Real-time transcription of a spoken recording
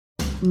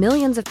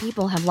Millions of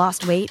people have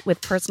lost weight with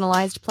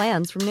personalized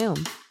plans from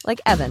Noom. Like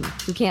Evan,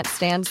 who can't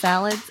stand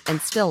salads and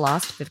still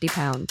lost 50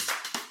 pounds.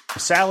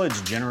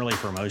 Salads generally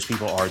for most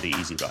people are the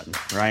easy button,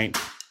 right?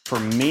 For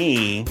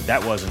me,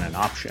 that wasn't an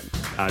option.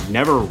 I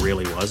never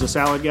really was a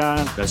salad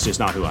guy. That's just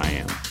not who I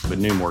am. But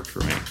Noom worked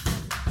for me.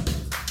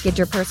 Get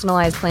your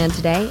personalized plan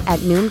today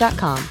at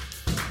Noom.com.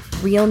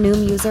 Real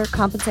Noom user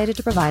compensated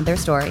to provide their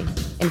story.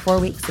 In 4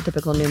 weeks, the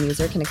typical Noom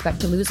user can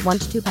expect to lose 1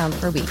 to 2 pounds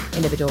per week.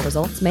 Individual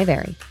results may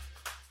vary.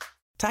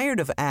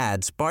 Tired of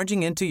ads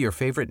barging into your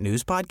favorite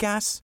news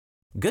podcasts?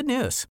 Good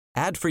news.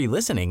 Ad-free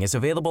listening is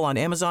available on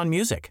Amazon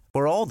Music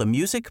for all the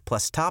music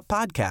plus top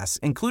podcasts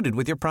included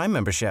with your Prime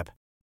membership.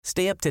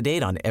 Stay up to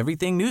date on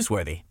everything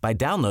newsworthy by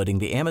downloading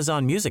the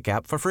Amazon Music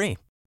app for free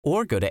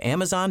or go to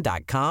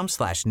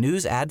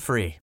amazon.com/news ad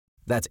free.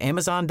 That's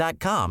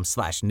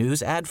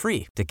amazon.com/news ad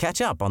free to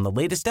catch up on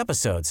the latest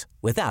episodes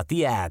without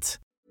the ads.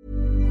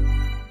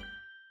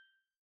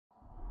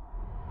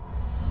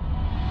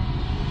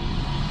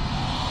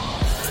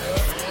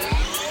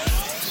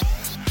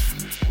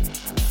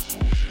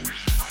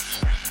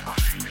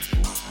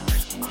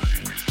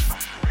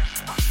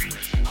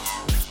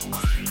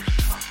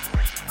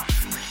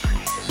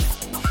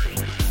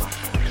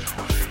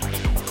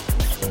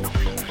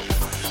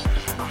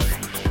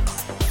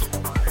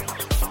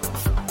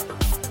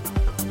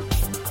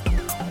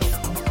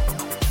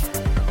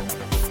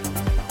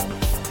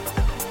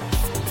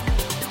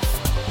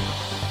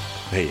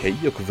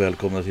 Hej och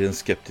välkomna till den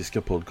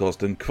skeptiska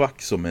podcasten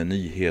Kvack som är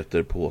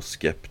nyheter på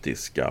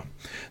skeptiska.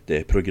 Det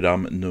är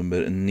program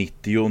nummer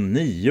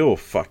 99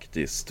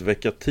 faktiskt,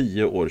 vecka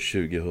 10 år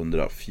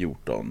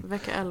 2014.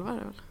 Vecka 11 är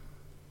det väl?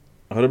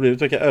 Har det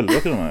blivit vecka 11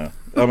 till och med?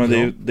 Ja,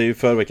 men det är ju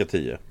för vecka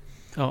 10.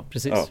 Ja,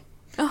 precis. Ja.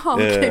 Jaha,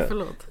 okej,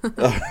 förlåt.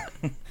 Ja,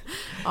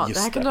 det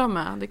här kan det. du ha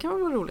med, det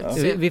kan vara roligt.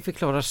 Ja. Vi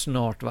förklarar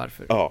snart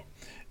varför. Ja,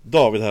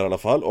 David här i alla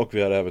fall, och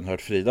vi har även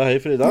hört Frida. Hej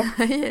Frida.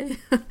 Hej.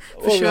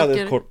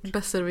 Försöker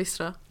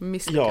besserwissra,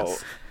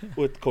 misslyckas. Ja,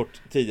 och ett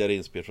kort tidigare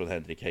inspel från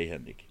Henrik. Hej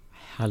Henrik.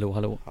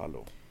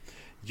 Hallå.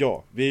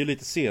 Ja, vi är ju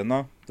lite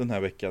sena den här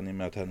veckan i och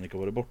med att Henrik har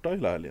varit borta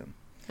hela helgen.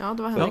 Ja,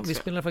 det var Henrik. Ja, vi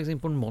spelar faktiskt in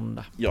på en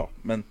måndag. Ja,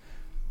 men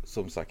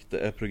som sagt, det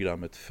är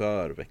programmet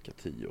för vecka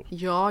 10.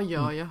 Ja,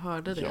 jag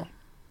hörde det.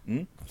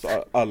 Ja.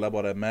 Så alla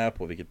bara är med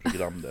på vilket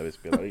program det är vi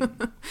spelar in.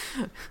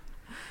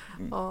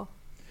 Ja.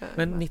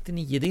 Men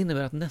 99, det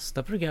innebär att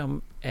nästa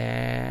program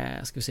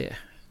är, ska vi se,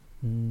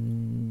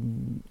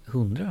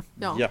 100.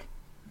 Ja.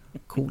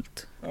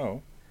 Coolt. Ja.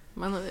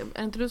 Men är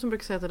det inte du som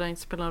brukar säga att det där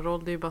inte spelar någon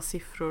roll? Det är ju bara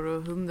siffror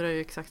och 100 är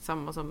ju exakt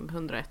samma som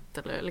 101.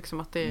 Eller liksom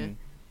att det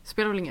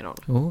spelar väl ingen roll.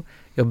 Jo,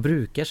 jag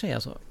brukar säga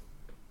så.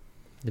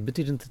 Det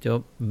betyder inte att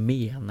jag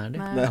menar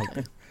det.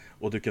 Nej.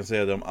 Och du kan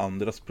säga det om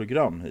andras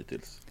program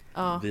hittills.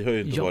 Ja. Vi har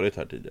ju inte varit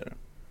här tidigare.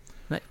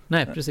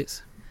 Nej,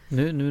 precis.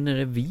 Nu när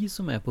det är vi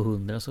som är på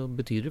 100 så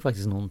betyder det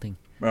faktiskt någonting.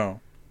 Ja,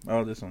 det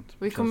är sant.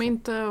 Vi kommer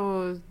inte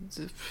att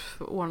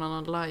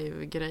ordna någon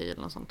live-grej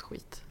eller något sånt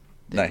skit.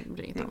 Det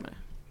blir inget med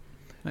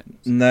det.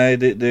 Nej,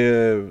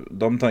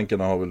 de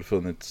tankarna har väl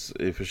funnits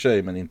i och för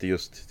sig, men inte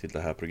just till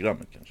det här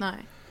programmet kanske.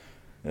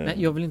 Nej,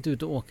 jag vill inte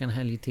ut och åka en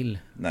helg till.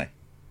 Nej.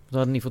 Då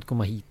hade ni fått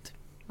komma hit.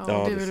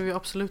 Ja, det vill vi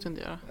absolut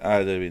inte göra.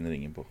 Nej, det vinner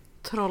ingen på.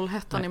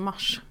 Trollhättan i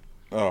mars.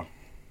 Ja.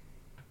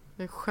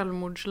 Det är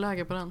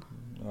självmordsläge på den.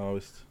 Ja,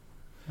 visst.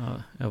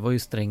 Ja, jag var ju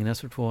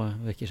Strängnäs för 2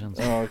 veckor sedan.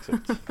 Så. Ja,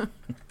 exakt.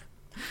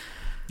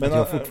 Men jag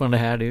är fortfarande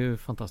här, det är ju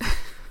fantastiskt.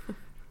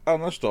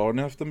 Annars då, har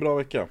ni haft en bra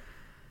vecka?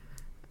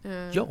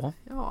 Ja.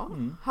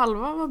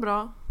 Halva var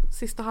bra.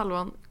 Sista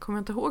halvan kommer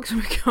jag inte ihåg så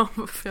mycket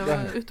av, för jag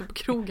var ute på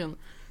krogen.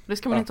 Det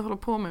ska man inte hålla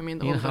på med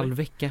min ålder. En halv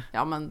vecka.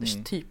 Ja, men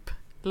typ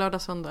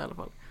lördag, söndag i alla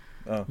fall.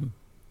 Ja.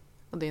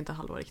 Och det är inte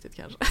halva riktigt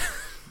kanske.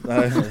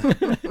 Nej,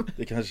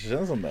 det kanske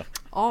känns som det.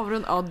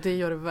 Ja, det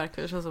gör det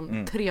verkligen. Det känns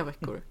som 3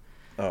 veckor.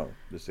 Ja,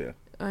 du ser.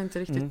 Jag är inte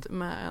riktigt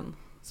med än.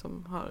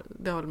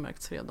 Det har väl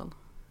märkts redan.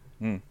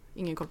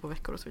 Ingen koll på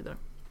veckor och så vidare.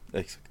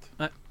 Exakt.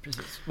 Nej,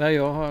 precis.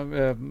 Jag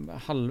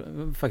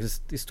har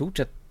faktiskt i stort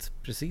sett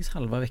precis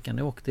halva veckan.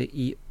 Jag åkte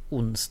i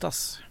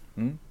onsdags.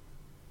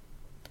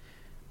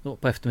 Då,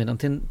 på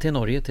eftermiddagen till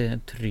Norge, till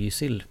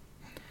Trysil.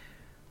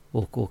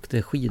 Och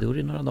åkte skidor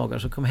i några dagar.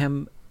 Så kom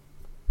hem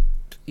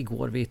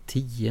igår vid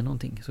 10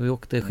 någonting. Så vi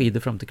åkte skidor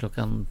fram till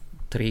klockan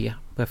 3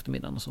 på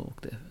eftermiddagen. Och så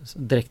åkte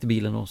direkt i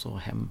bilen och så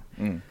hem.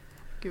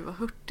 Gud, vad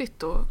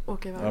hurtigt att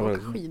åka iväg och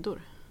åka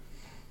skidor.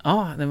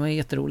 Ja, det var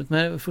jätteroligt.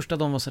 Men första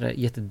dagen var sådär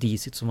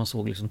jättedisigt, så man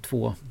såg liksom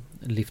 2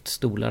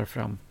 liftstolar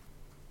fram.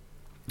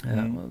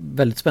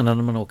 Väldigt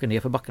spännande när man åker ner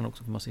för backen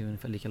också, för man ser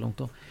ungefär lika långt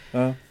då.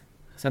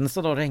 Sen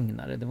nästa dag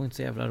regnade det. var inte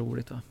så jävla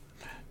roligt, va?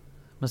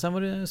 Men sen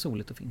var det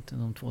soligt och fint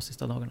de 2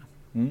 sista dagarna.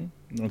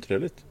 Det var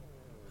trevligt.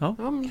 Ja.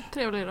 Det var en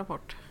trevlig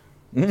rapport.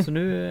 Så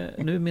nu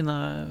är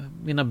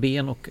mina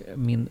ben och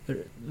min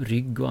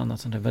rygg och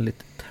annat sånt där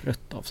väldigt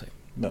trött av sig.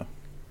 Ja.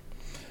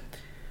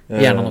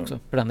 Hjärnan också,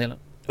 för den delen.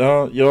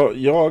 Ja,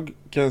 jag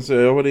kan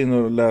säga, jag var inne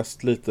och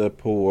läst lite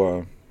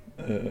på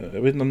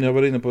jag vet inte om ni har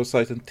varit inne på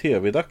sajten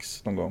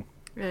TV-dags någon gång.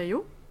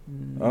 Jo.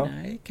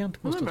 Nej, kan inte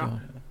påstå att jag har.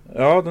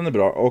 Ja, den är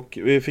bra. Och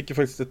vi fick ju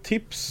faktiskt ett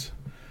tips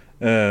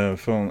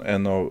från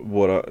en av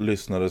våra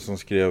lyssnare som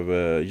skrev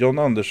John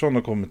Andersson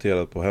har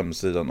kommenterat på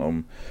hemsidan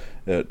om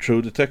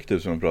True Detective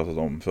som vi pratade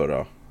om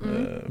förra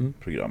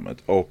programmet.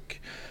 Och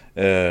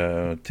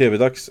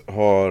TV-dags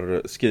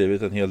har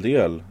skrivit en hel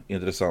del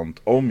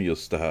intressant om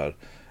just det här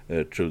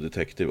True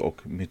Detective och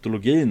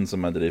mytologin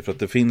som är där. För att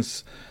det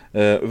finns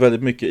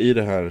väldigt mycket i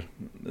den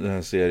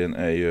här serien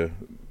är ju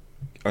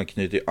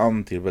anknyter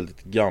an till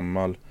väldigt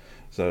gammal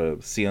så här,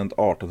 sent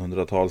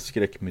 1800-tals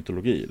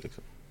skräckmytologi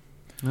liksom.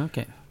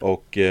 Okay.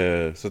 Och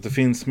så att det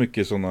finns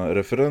mycket sådana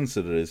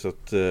referenser där i. Så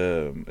att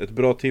ett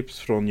bra tips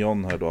från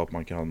John här då att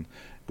man kan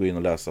gå in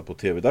och läsa på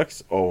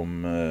TV-dags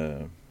om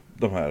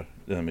den här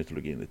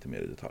mytologin lite mer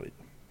i detalj.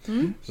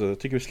 Så jag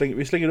tycker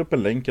vi slänger upp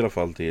en länk i alla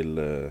fall till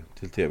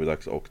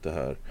TV-dags och det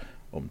här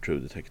om True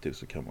Detective,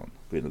 så kan man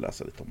gå in och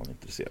läsa lite om man är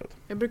intresserad.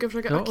 Jag brukar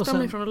försöka akta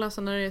mig från att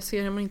läsa när det är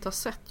serier man inte har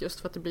sett, just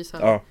för att det blir så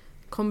här.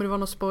 Kommer det vara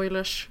några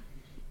spoilers?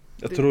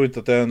 Jag tror inte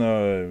att det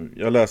är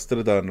jag läste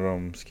det där när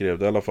de skrev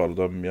det i alla fall.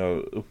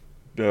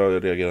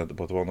 Jag reagerade inte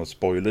på att det var någon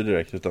spoiler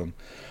direkt, utan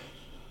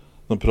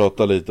de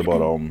pratar lite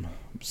bara om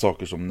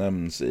saker som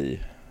nämns i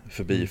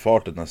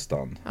förbifarten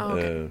nästan.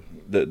 Okay.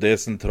 Det är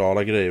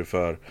centrala grejer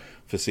för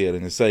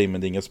serien i sig,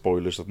 men det är inga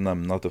spoilers att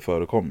nämna att det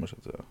förekommer så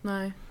att säga.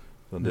 Nej.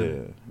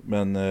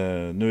 Men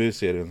nu är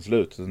serien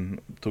slut. Den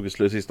tog ju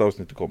slut, sista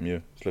avsnittet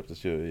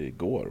släpptes ju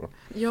igår, va?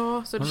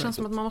 Ja, så det känns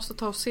som att man måste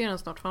ta och se den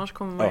snart, för annars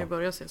kommer man ju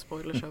börja se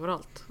spoilers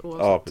överallt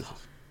oavsett. Ja,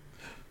 precis.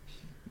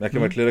 Men jag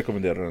kan verkligen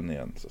rekommendera den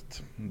igen, så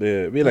att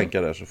vi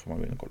länkar där så får man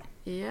gå in och kolla.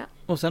 Yeah.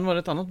 Och sen var det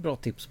ett annat bra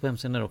tips på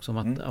hemsidan också om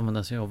att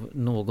använda sig av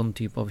någon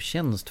typ av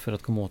tjänst för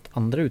att komma åt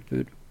andra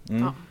utbud.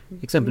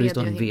 Exempelvis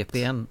då en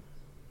VPN.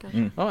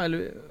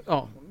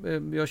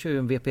 Jag kör ju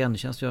en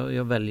VPN-tjänst.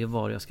 Jag väljer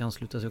var jag ska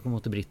ansluta, så jag kommer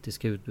åt det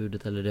brittiska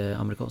utbudet eller det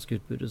amerikanska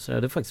utbudet. Så det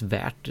är faktiskt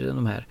värt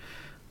de här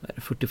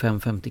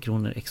 45-50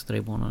 kronor extra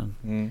i månaden.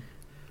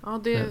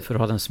 För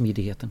att ha den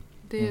smidigheten.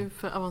 Det är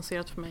för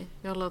avancerat för mig.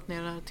 Jag har laddat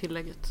ner det här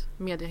tillägget.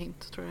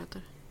 Mediahint tror jag det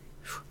heter.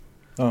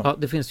 Ja,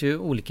 det finns ju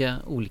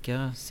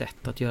olika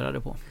sätt att göra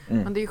det på.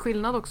 Men det är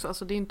skillnad också.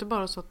 Alltså, det är inte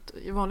bara så att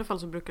i vanliga fall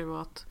så brukar det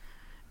vara att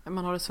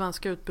man har det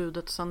svenska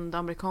utbudet och sen det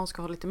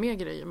amerikanska har lite mer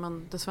grejer.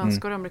 Men det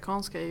svenska och det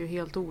amerikanska är ju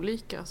helt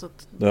olika. Så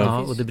att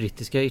och det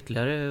brittiska är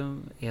ytterligare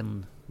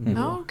en nivå.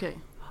 Ja, okej.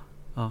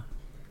 Ja.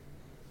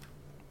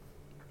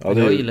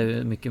 Jag gillar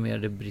ju mycket mer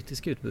det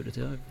brittiska utbudet.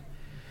 Jag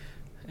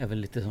är väl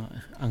lite så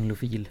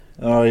anglofil.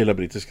 Ja, jag gillar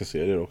brittiska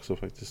serier också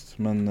faktiskt.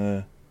 Men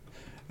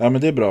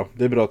men det är bra.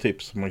 Det är bra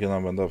tips som man kan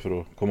använda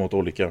för att komma åt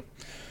olika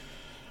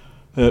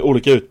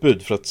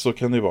utbud. För att så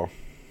kan det ju vara.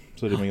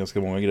 Så det är med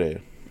ganska många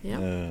grejer.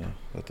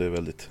 Att det är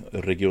väldigt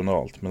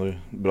regionalt. Men det är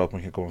bra att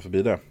man kan komma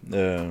förbi det.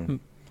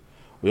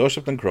 Och jag har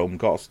köpt en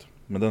Chromecast.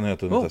 Men den har jag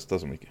inte hunnit testa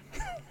så mycket.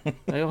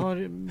 Jag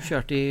har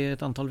kört i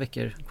ett antal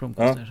veckor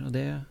Chromecast där. Och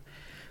det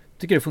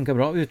tycker det funkar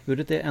bra.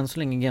 Utbudet är än så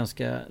länge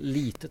ganska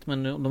litet,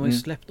 men de har ju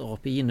släppt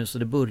API nu, så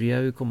det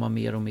börjar ju komma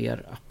mer och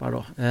mer appar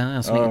då.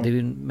 Än så länge, det är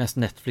ju mest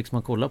Netflix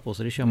man kollar på,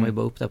 så det kör man ju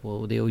bara upp där på,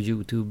 och det är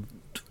YouTube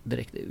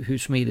direkt, hur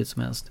smidigt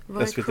som helst.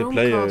 Vad är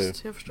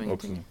Chromecast? Jag förstår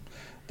ingenting.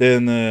 Det är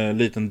en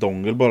liten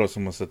dongle bara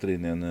som man sätter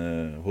in i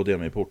en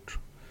HDMI-port.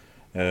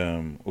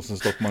 Och sen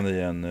stoppar man i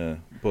en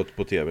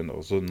på tvn då,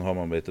 och så har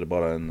man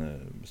bara en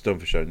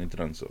strömförsörjning till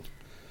den så.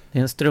 Det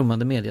är en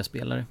strömmande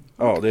mediaspelare.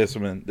 Ja,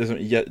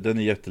 den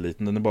är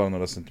jätteliten. Den är bara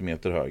några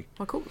centimeter hög.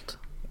 Vad coolt.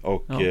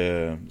 Och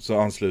så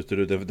ansluter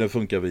du. Den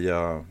funkar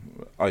via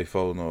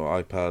iPhone och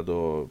iPad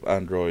och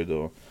Android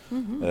och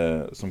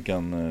som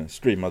kan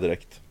streama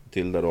direkt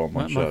till där då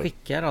man kör. Man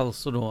skickar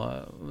alltså då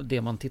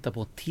det man tittar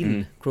på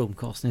till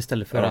Chromecasten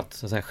istället för att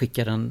så att säga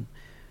skicka den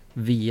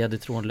via det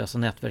trådlösa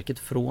nätverket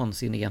från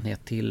sin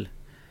enhet till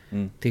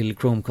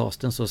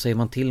Chromecasten, så säger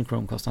man till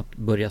Chromecasten att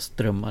börja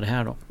strömma det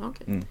här då.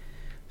 Okay.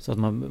 Så att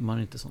man har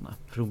inte sådana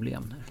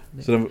problem.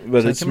 Så den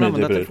väldigt sen kan man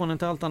använda telefonen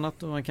till allt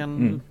annat, och man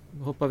kan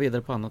hoppa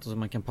vidare på annat, och så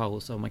man kan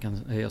pausa och man kan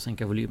höja och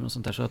sänka volymen och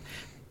sånt där. Så att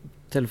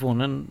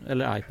telefonen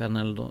eller iPaden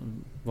eller då,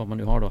 vad man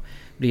nu har då,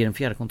 blir en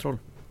fjärrkontroll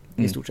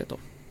i stort sett då.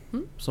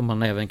 Som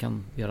man även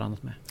kan göra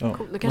annat med. Ja.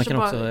 Cool. Det kanske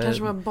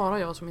var bara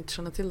jag som inte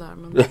känner till det här.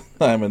 Men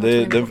nej, men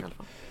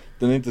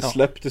den är inte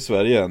släppt i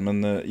Sverige än,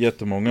 men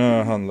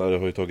jättemånga handlare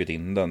har ju tagit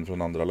in den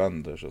från andra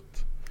länder. Så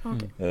att,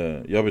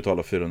 jag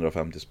betalar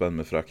 450 spänn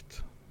med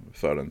frakt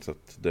för den, så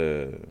att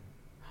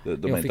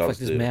jag fick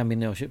faktiskt med min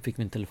när jag fick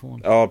min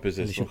telefon. Ja,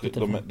 precis.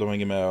 De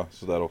hänger med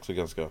sådär också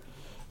ganska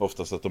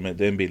ofta, så att det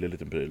är en billig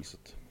liten pryl. Så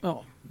att,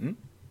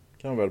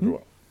 kan man väl prova.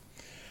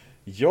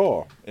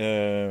 Ja,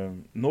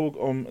 nog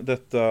om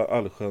detta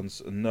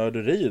allsköns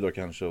nörderi då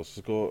kanske. Och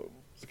så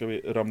ska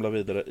vi ramla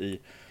vidare i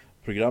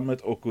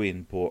programmet och gå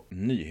in på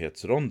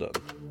nyhetsronden.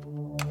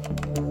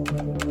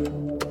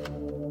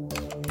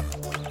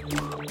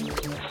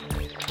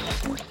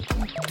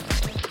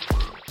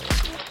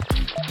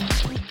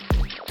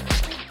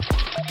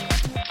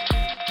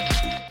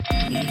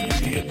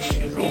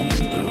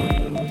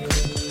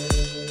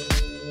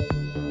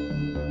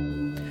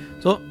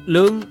 Så,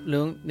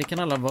 lugn. Ni kan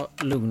alla vara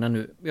lugna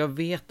nu. Jag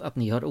vet att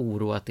ni har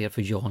oroat er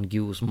för Jan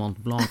Guillous Mont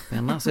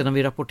Blanc-penna sedan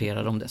vi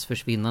rapporterade om dess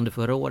försvinnande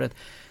förra året.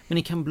 Men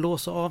ni kan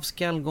blåsa av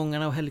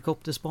skallgångarna och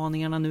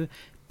helikopterspaningarna nu.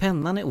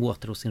 Pennan är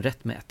åter hos sin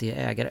rättmätiga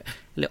ägare.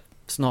 Eller ja,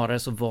 snarare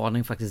så var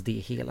den faktiskt det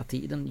hela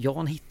tiden.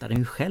 Jan hittade den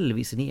ju själv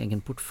i sin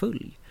egen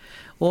portfölj.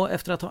 Och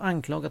efter att ha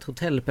anklagat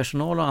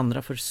hotellpersonal och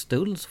andra för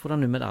stöld så får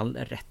han nu med all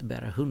rätt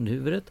bära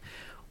hundhuvudet.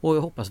 Och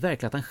jag hoppas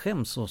verkligen att han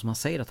skäms så som han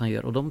säger att han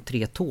gör. Och de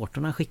 3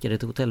 tårtorna han skickade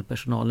till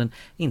hotellpersonalen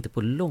inte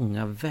på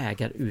långa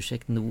vägar,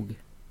 ursäkt nog,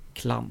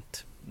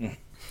 klant.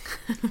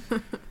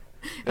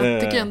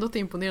 Jag tycker ändå att det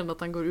är imponerande att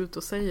han går ut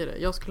och säger det.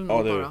 Jag skulle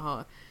nog bara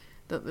ha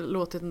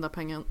låtit den där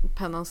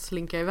pennan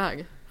slinka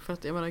iväg. För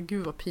att jag menar,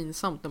 gud vad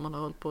pinsamt när man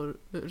har hållit på och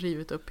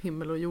rivit upp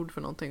himmel och jord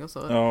för någonting. Och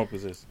så. Ja,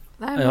 precis.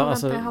 Nej, men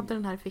jag hade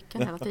den här i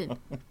fickan hela tiden.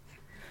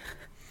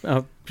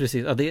 Ja,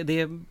 precis. Ja,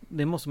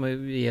 det måste man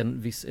ju ge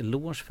en viss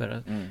eloge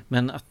för.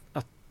 Men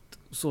att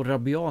så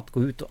rabiat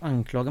gå ut och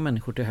anklaga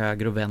människor till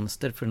höger och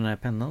vänster för den här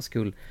pennans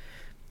skull,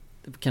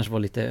 det kanske var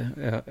lite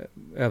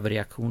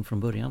överreaktion från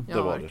början. Ja,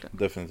 det var verkligen.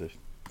 Det, definitivt.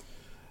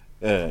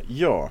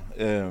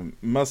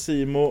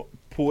 Massimo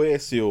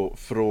Poesio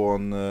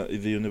från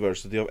the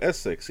University of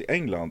Essex i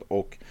England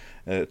och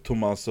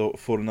Tommaso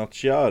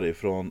Fornaciari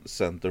från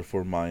Center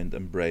for Mind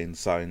and Brain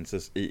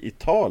Sciences i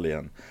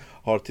Italien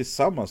har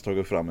tillsammans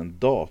tagit fram en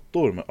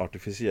dator med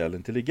artificiell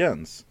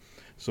intelligens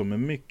som med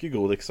mycket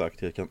god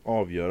exakthet kan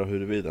avgöra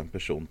huruvida en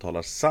person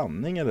talar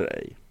sanning eller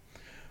ej.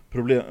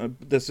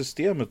 Det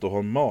systemet då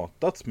har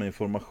matats med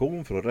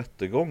information från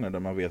rättegångar där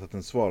man vet att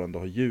en svarande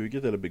har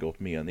ljugit eller begått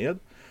mened,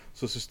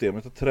 så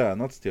systemet har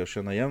tränats till att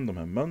känna igen de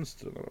här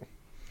mönstren då.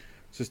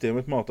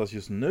 Systemet matas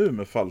just nu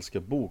med falska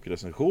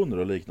bokrecensioner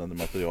och liknande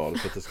material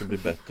för att det ska bli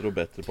bättre och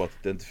bättre på att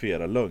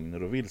identifiera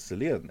lögner och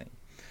vilseledning.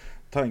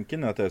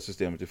 Tanken är att det här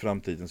systemet i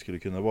framtiden skulle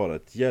kunna vara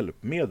ett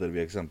hjälpmedel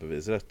vid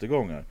exempelvis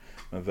rättegångar,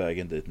 men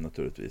vägen dit är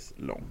naturligtvis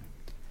lång.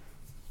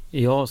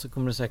 Ja, så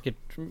kommer det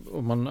säkert,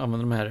 om man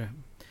använder de här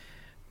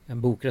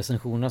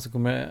bokrecensionerna, så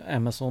kommer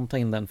Amazon ta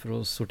in den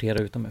för att sortera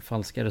ut de här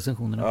falska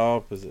recensionerna.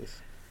 Ja,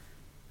 precis.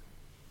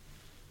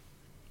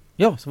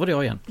 Ja, så var det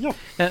jag igen. Ja.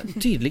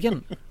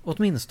 Tydligen,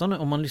 åtminstone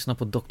om man lyssnar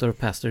på Dr.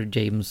 Pastor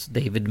James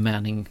David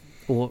Manning,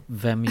 och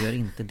vem gör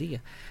inte det?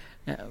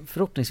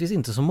 Förhoppningsvis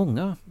inte så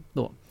många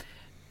då.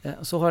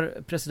 Så har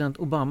president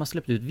Obama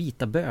släppt ut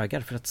vita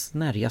bögar för att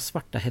snärja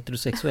svarta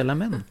heterosexuella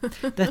män.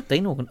 Detta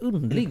är någon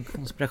underlig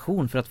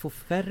konspiration för att få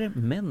färre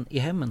män i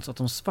hemmen så att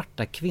de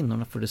svarta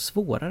kvinnorna får det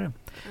svårare.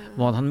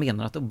 Vad han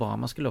menar att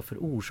Obama skulle ha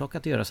för orsak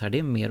att göra så här, det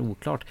är mer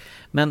oklart.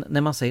 Men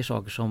när man säger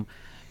saker som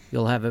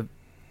 "You'll have a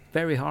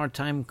very hard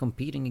time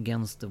competing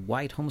against the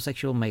white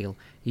homosexual male.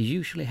 He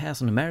usually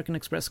has an American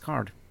Express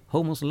card.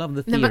 Homos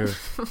love the theater.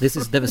 This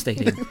is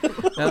devastating."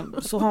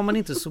 Så har man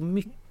inte så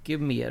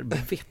mycket mer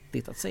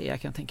vettigt att säga,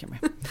 kan jag tänka mig.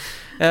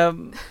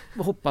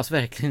 Hoppas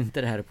verkligen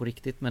inte det här är på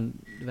riktigt, men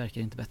det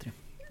verkar inte bättre.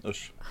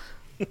 Usch.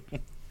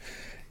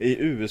 I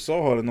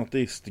USA har en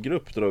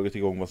ateistgrupp dragit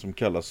igång vad som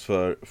kallas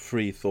för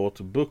Free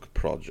Thought Book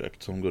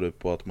Project, som går ut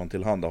på att man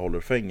tillhandahåller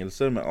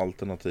fängelser med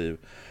alternativ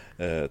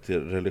till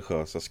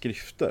religiösa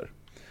skrifter.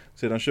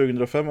 Sedan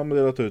 2005 har man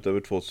delat ut över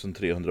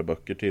 2300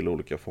 böcker till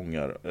olika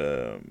fångar,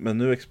 men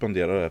nu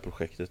expanderar det här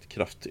projektet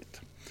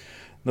kraftigt.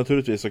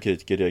 Naturligtvis har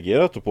kritiker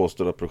reagerat och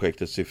påstår att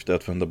projektets syfte är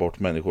att vända bort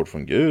människor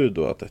från Gud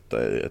och att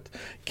detta är ett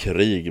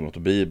krig mot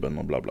Bibeln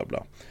och bla bla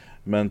bla.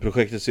 Men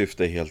projektets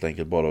syfte är helt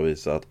enkelt bara att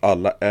visa att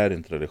alla är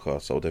inte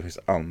religiösa och det finns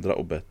andra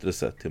och bättre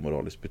sätt till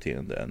moraliskt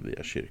beteende än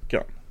via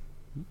kyrkan.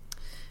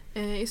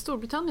 I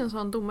Storbritannien så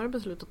har en domare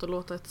beslutat att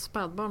låta ett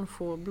spädbarn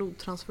få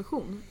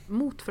blodtransfusion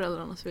mot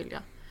föräldrarnas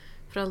vilja.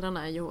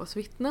 Föräldrarna är Jehovas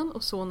vittnen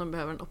och sonen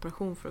behöver en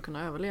operation för att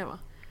kunna överleva.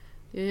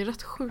 Det är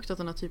rätt sjukt att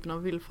den här typen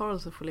av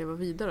villfarelse får leva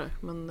vidare,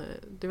 men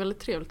det är väldigt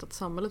trevligt att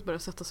samhället börjar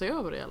sätta sig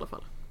över det i alla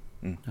fall.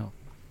 Ja.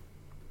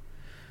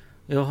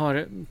 Jag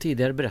har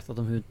tidigare berättat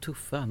om hur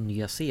tuffa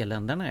Nya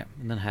Zeeländarna är.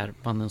 Den här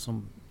mannen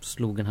som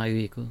slog en haj och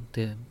gick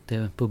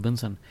till puben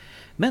sen.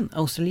 Men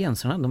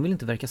australiensarna, de vill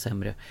inte verka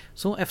sämre.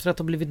 Så efter att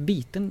ha blivit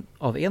biten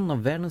av en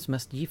av världens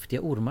mest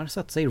giftiga ormar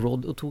satt sig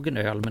Rod och tog en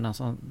öl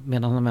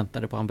medan han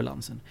väntade på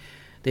ambulansen.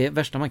 Det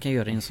värsta man kan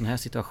göra i en sån här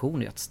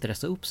situation är att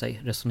stressa upp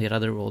sig,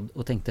 resonerade Rod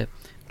och tänkte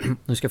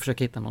nu ska jag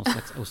försöka hitta någon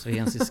slags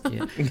australiensisk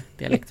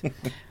dialekt.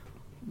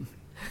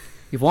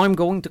 If I'm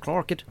going to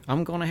Clarket,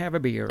 I'm gonna have a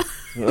beer.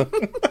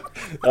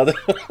 Ja,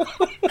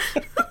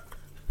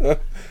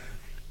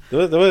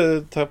 det var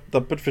ett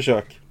tappert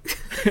försök.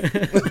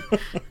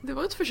 Det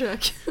var ett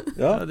försök.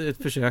 Ja, det är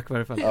ett försök i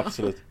varje fall.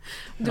 Absolut.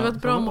 Det var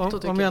ett bra motto,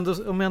 tycker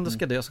jag. Om jag ändå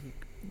ska dö så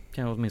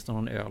kan jag åtminstone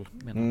ha en öl.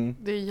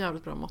 Det är ett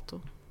jävligt bra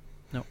motto.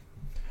 Ja.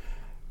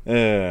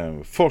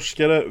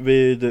 Forskare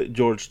vid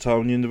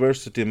Georgetown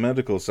University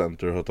Medical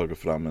Center har tagit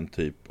fram en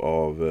typ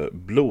av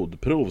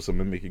blodprov som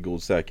med mycket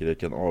god säkerhet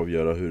kan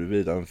avgöra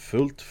huruvida en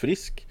fullt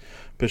frisk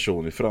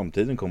person i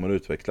framtiden kommer att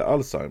utveckla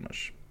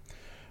Alzheimers.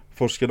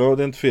 Forskarna har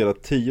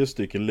identifierat 10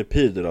 stycken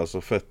lipider,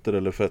 alltså fetter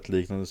eller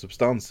fettliknande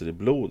substanser i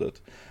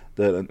blodet,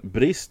 där en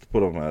brist på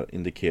de här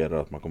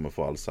indikerar att man kommer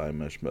få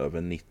Alzheimers med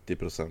över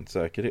 90%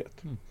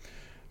 säkerhet.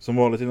 Som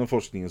vanligt inom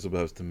forskningen så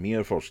behövs det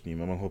mer forskning,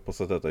 men man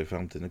hoppas att detta i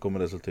framtiden kommer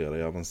resultera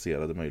i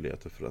avancerade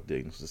möjligheter för att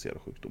diagnostisera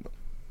sjukdomen.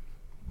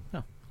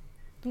 Ja.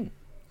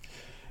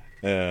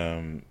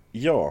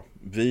 Ja,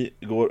 vi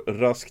går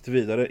raskt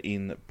vidare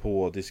in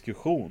på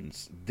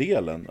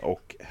diskussionsdelen.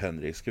 Och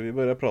Henrik, ska vi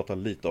börja prata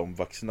lite om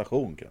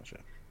vaccination kanske?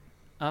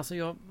 Alltså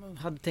jag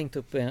hade tänkt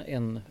upp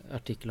en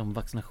artikel om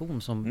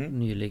vaccination som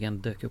nyligen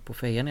dök upp på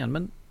fejan igen.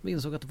 Men vi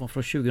insåg att det var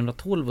från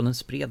 2012 och den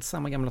spred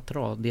samma gamla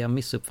tradiga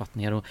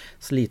missuppfattningar och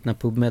slitna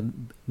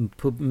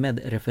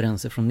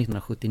PubMed-referenser från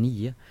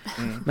 1979.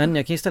 Men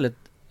jag kan istället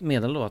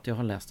meddela då att jag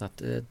har läst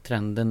att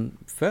trenden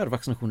för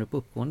vaccinationer på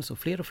uppgående, så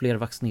fler och fler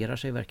vaccinerar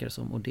sig verkar det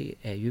som, och det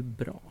är ju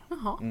bra.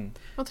 Jaha,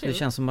 vad trevligt. Det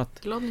känns som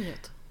att... Glad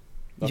nyhet.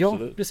 Ja,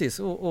 precis.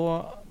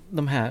 Och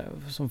de här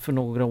som för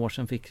några år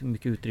sedan fick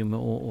mycket utrymme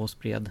och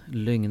spred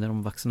lögner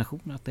om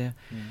vaccination, att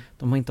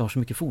de inte har så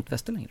mycket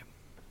fotfäste längre.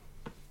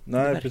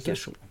 Nej, det verkar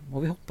precis. så.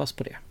 Och vi hoppas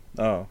på det.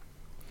 Ja,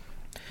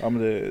 men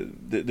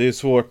det är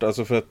svårt,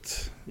 alltså för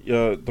att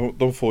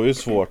de får ju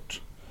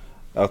svårt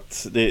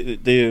att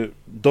det är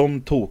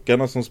de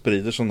tokarna som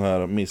sprider sån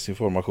här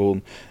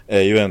missinformation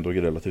är ju ändå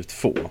relativt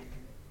få.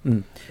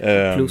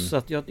 Plus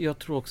att jag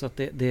tror också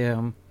att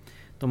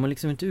de har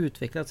liksom inte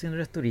utvecklat sin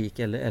retorik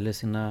eller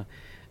sina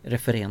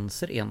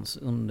referenser ens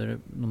under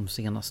de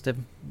senaste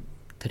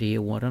 3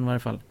 åren i varje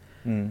fall.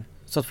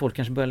 Så att folk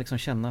kanske börjar liksom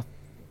känna att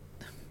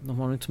de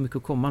har inte så mycket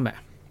att komma med.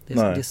 Det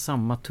är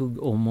samma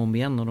tugg om och om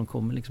igen, och de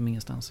kommer liksom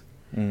ingenstans.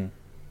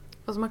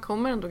 Alltså man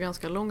kommer ändå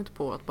ganska långt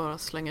på att bara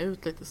slänga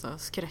ut lite så här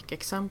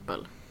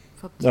skräckexempel.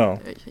 För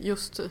att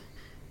just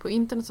på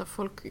internet så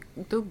folk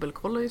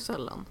dubbelkollar ju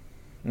sällan.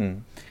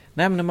 Nej,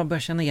 men när man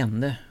börjar känna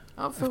igen det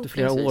efter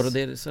flera år och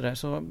det är sådär,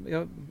 så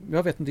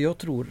jag vet inte, jag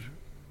tror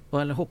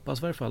eller hoppas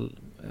i varje fall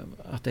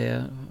att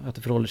det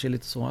förhåller sig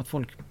lite så att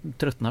folk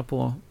tröttnar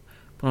på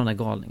de där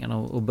galningarna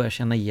och börjar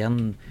känna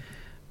igen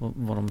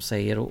vad de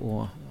säger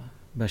och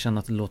börjar känna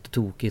att det låter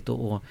tokigt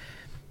och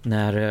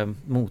när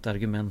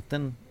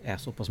motargumenten är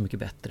så pass mycket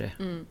bättre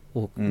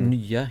och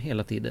nya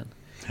hela tiden.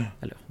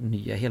 Eller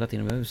nya hela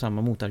tiden, vi har ju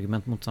samma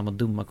motargument mot samma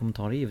dumma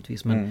kommentarer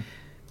givetvis, men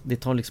det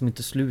tar liksom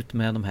inte slut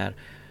med de här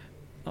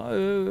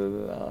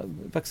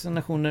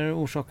vaccinationer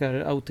orsakar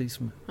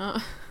autism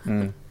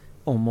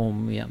om och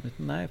om igen.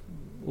 Nej,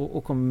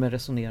 och kommer med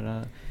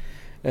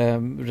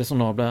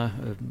resonabla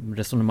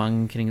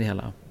resonemang kring det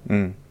hela.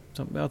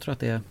 Så jag tror att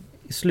det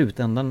i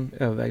slutändan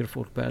överväger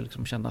folk börjar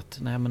liksom känna att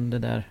nej, men det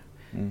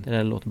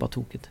där låter bara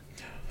tokigt.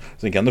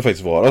 Sen kan det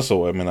faktiskt vara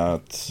så, jag menar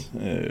att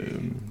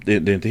det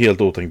är inte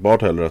helt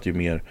otänkbart heller att ju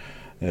mer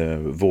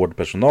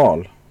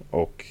vårdpersonal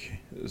och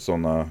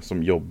sådana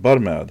som jobbar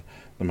med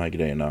de här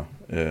grejerna,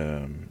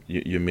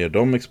 ju mer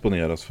de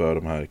exponeras för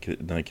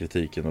den här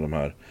kritiken och de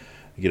här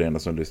grejerna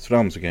som lyfts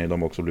fram, så kan ju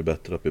de också bli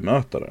bättre att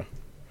bemöta det.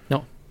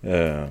 Ja.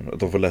 Att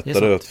de får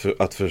lättare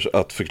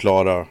att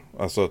förklara,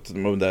 alltså att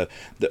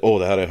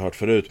det här har jag hört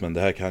förut, men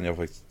det här kan jag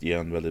faktiskt ge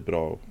en väldigt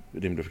bra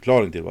rimlig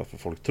förklaring till varför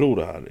folk tror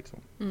det här liksom.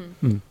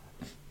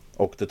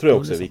 Och det tror jag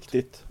också är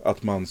viktigt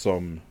att man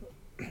som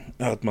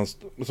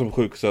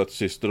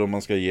sjuksköterska, om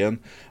man ska ge en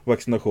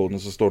vaccination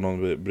och så står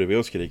någon bredvid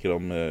och skriker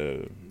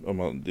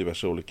om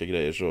diverse olika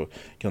grejer, så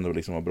kan det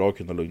liksom vara bra att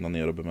kunna lugna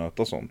ner och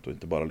bemöta sånt och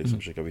inte bara liksom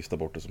försöka vifta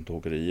bort det som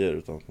tokerier,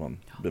 utan att man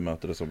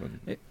bemöter det som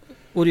en...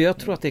 Och jag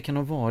tror att det kan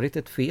ha varit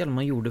ett fel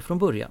man gjorde från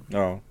början.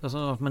 Ja. Alltså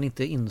att man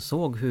inte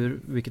insåg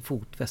vilket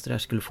fotfäste det här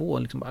skulle få.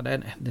 Liksom bara,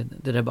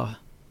 det är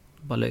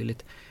bara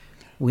löjligt.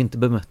 Och inte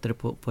bemötte det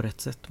på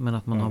rätt sätt, men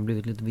att man har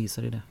blivit lite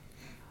visare i det.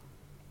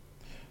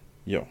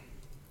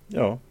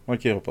 Ja, man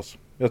kan ju hoppas.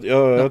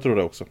 Jag tror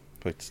det också,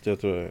 faktiskt. Jag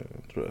tror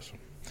det är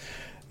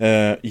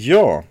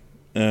så.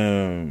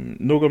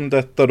 Nog om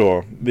detta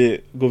då.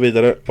 Vi går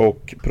vidare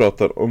och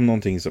pratar om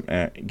någonting som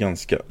är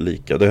ganska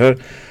lika. Det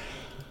här,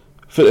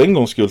 för en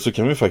gångs skull så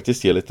kan vi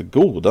faktiskt ge lite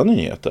goda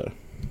nyheter.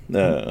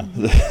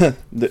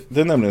 Det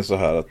är nämligen så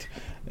här att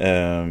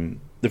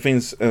det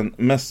finns en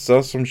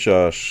mässa som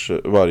körs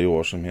varje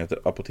år som heter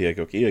Apotek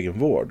och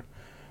egenvård.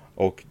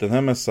 Och den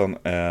här mässan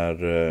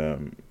är,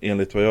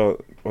 enligt vad jag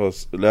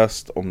har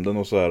läst om den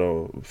och så här,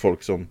 och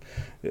folk som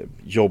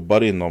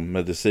jobbar inom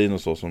medicin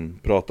och så som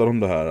pratar om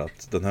det här,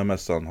 att den här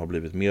mässan har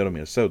blivit mer och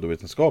mer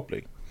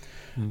pseudovetenskaplig.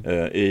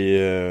 I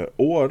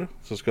år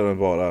så ska den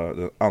vara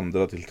den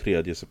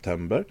 2-3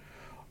 september,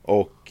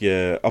 och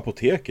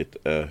apoteket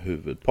är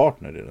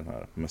huvudpartner i den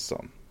här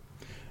mässan.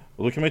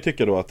 Och då kan man ju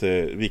tycka då att det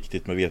är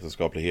viktigt med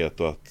vetenskaplighet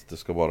och att det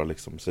ska vara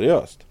liksom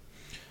seriöst.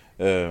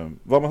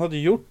 Vad man hade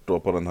gjort då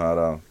på den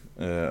här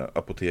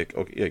apotek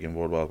och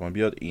egenvård var att man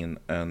bjöd in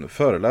en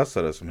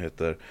föreläsare som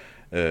heter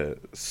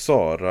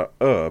Sara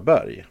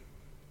Öberg.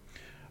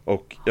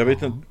 Och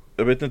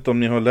jag vet inte om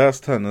ni har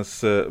läst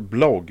hennes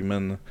blogg,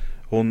 men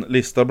hon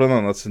listar bland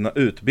annat sina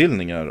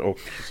utbildningar, och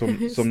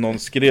som någon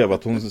skrev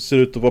att hon ser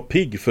ut att vara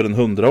pigg för en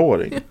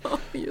 100-åring.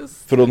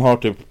 För hon har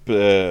typ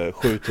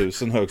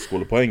 7000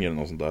 högskolepoäng eller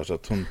något sånt där, så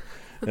att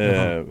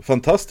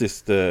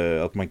Fantastiskt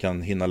att man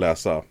kan hinna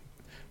läsa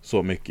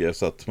så mycket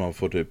så att man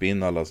får typ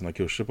in alla sina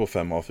kurser på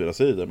 5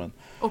 A4-sidor. Men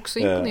också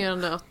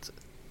imponerande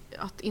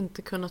att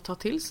inte kunna ta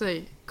till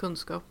sig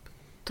kunskap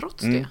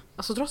trots det.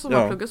 Alltså trots att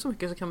man pluggar så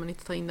mycket så kan man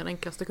inte ta in den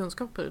enklaste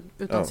kunskapen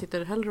utan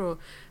sitter hellre och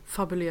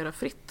fabulerar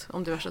fritt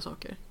om diverse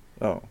saker.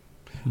 Ja.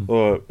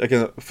 Och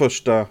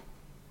första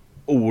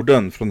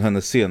orden från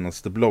hennes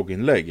senaste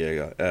blogginlägg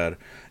är: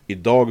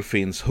 idag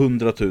finns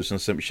 100 000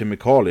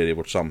 kemikalier i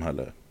vårt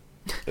samhälle.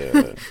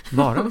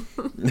 Bara?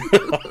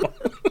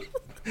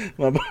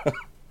 Man bara...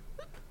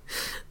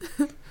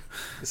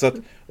 Så att,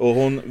 och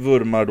hon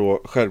vurmar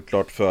då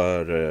självklart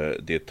för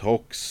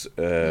detox,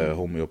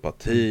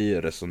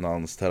 homeopati,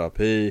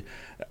 resonansterapi,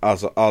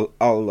 alltså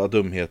alla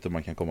dumheter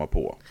man kan komma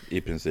på.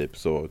 I princip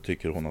så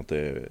tycker hon att det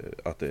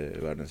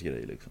är världens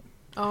grej liksom.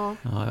 Ja.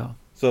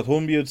 Så att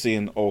hon bjuds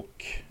in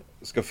och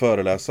ska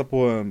föreläsa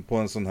på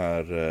en sån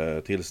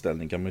här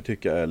tillställning kan man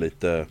tycka är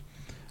lite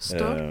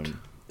stört.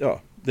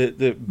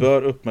 Det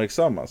bör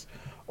uppmärksammas.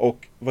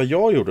 Och vad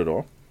jag gjorde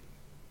då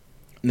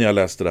när jag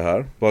läste det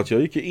här var att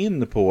jag gick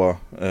in på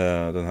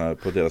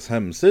på deras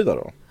hemsida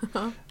då.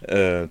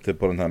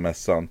 På den här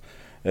mässan.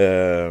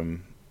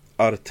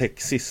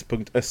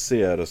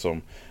 Artexis.se är det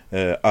som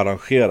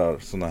arrangerar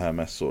såna här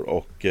mässor,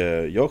 och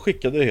jag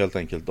skickade helt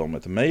enkelt dem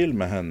ett mejl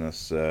med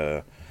hennes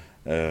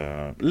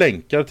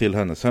länkar till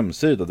hennes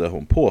hemsida där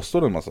hon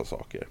påstår en massa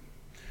saker.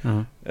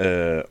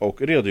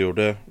 Och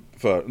redogjorde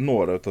för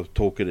några av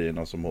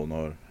tokerierna som hon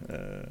har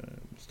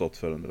stått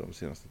för under den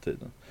senaste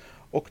tiden.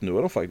 Och nu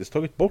har de faktiskt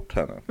tagit bort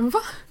henne. Va?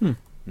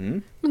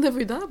 Men det var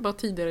ju där bara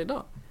tidigare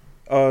idag.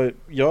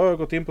 Jag har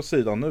gått in på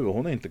sidan nu och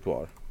hon är inte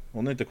kvar.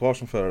 Hon är inte kvar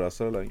som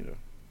föreläsare längre.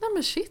 Nej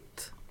men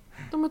shit.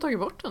 De har tagit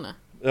bort henne.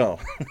 Ja.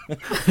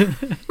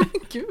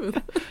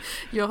 Gud.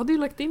 Jag hade ju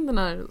lagt in den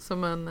här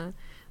som en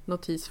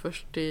notis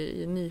först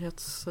i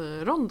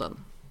nyhetsronden.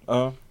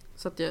 Ja.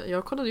 Så att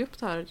jag kollade ju upp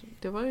det här.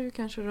 Det var ju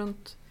kanske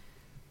runt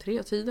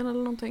 3-tiden eller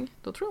någonting.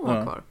 Då tror jag hon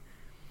var kvar.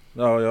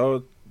 Ja,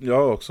 jag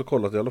har också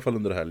kollat i alla fall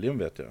under helgen,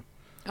 vet jag.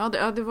 Ja,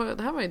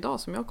 det här var idag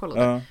som jag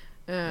kollade.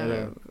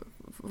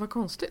 Vad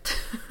konstigt.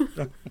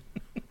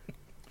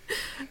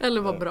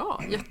 Eller vad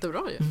bra,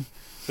 jättebra ju.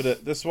 För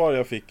det svar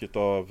jag fick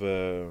av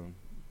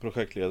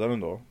projektledaren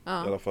då, i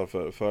alla fall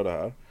för det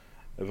här,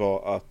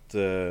 var att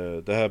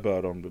det här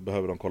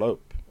behöver de kolla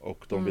upp.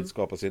 Och de vill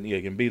skapa sig en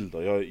egen bild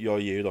då.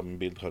 Jag ger ju dem en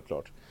bild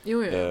självklart.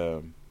 Jo.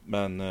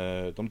 Men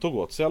de tog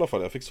åt sig i alla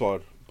fall. Jag fick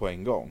svar på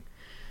en gång.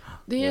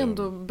 Det är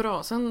ändå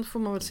bra. Sen får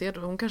man väl se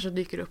då. Hon kanske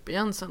dyker upp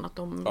igen sen. Att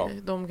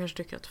de kanske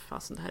tycker att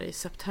fast det här är i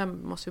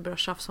september. Måste vi börja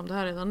tjafsa om det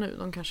här redan nu.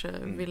 De kanske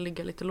vill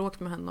ligga lite lågt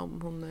med henne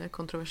om hon är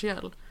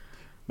kontroversiell.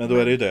 Men då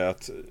är det ju det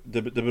att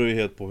det beror ju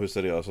helt på hur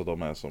seriösa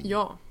de är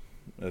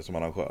som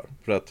arrangör.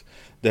 För att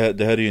det här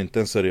är ju inte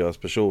en seriös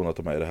person att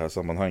de är i det här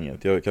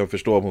sammanhanget. Jag kan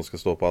förstå om hon ska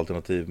stå på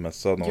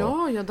alternativmässan och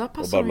där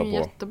passar hon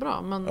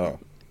jättebra. Men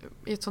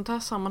i ett sånt här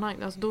sammanhang,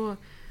 alltså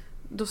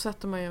då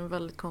sätter man ju en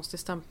väldigt konstig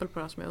stämpel på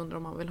det här som jag undrar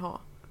om man vill ha.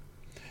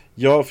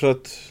 Ja, för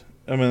att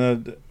jag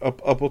menar,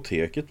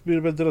 apoteket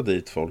vill väl dra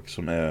dit folk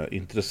som är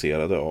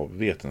intresserade av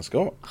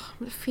vetenskap.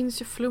 Men det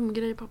finns ju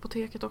flumgrejer på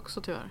apoteket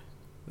också tyvärr.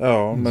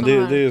 Ja, men det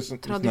är ju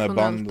traditionellt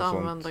band och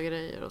använda sånt.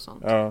 Grejer och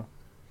sånt. Ja.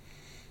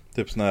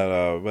 Typ såna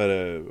här, vad är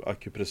det,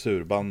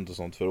 akupressurband och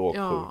sånt för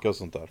åksjuka och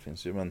sånt där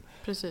finns ju. Men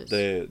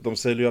de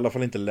säljer ju i alla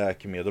fall inte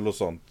läkemedel och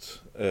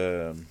sånt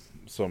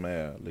som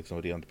är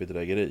liksom rent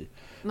bedrägeri.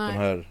 Nej. De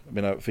här, jag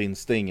menar,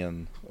 finns det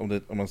ingen,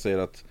 om man säger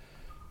att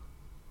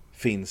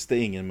finns det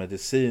ingen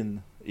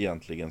medicin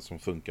egentligen som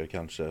funkar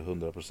kanske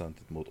 100%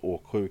 mot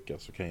åksjuka,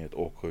 så kan ju ett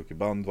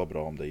åksjukeband vara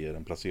bra om det ger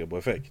en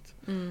placeboeffekt.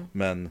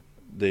 Men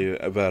det är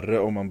ju värre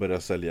om man börjar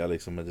sälja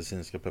liksom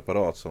medicinska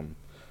preparat som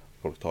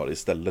folk tar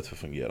istället för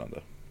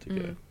fungerande,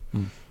 tycker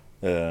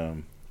jag.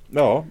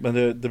 Ja, men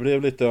det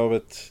blev lite av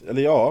ett,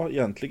 eller ja,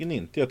 egentligen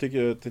inte. Jag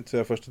tänkte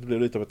säga först att det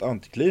blev lite av ett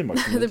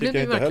antiklimax. Det blev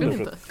det verkligen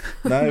inte.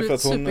 Nej, för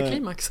att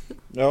superklimax.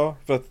 Ja,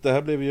 för att det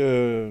här blev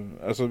ju,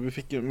 alltså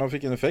man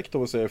fick en effekt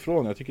av att säga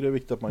ifrån. Jag tycker det är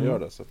viktigt att man gör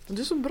det. Så att...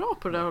 Du är så bra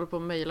på det där, håller på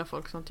att mejla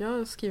folk sånt.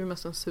 Jag skriver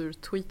mest en sur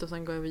tweet och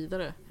sen går jag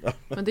vidare.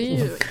 Men det är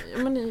ju,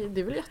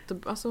 det är väl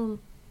alltså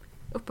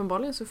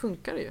uppenbarligen så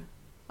funkar det ju.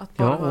 Att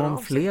bara och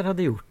om fler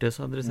hade gjort det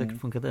så hade det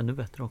säkert funkat ännu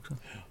bättre också.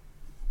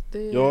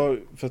 Ja,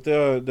 för att det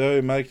har jag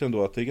ju märkt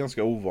ändå att det är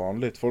ganska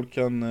ovanligt. Folk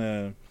kan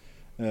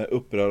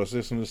uppröra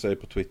sig, som du säger,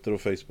 på Twitter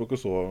och Facebook och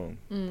så,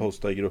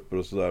 posta i grupper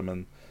och sådär,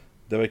 men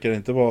det verkar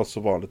inte vara så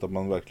vanligt att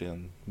man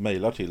verkligen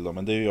mejlar till dem,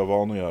 men det är jag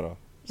van att göra.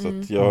 Så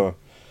att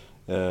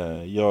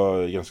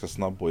jag är ganska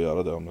snabb på att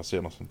göra det om jag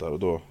ser något sånt där, och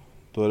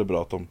då är det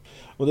bra att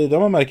och det är där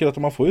man märker att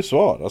man får ju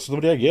svar, alltså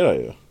de reagerar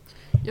ju.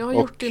 Jag har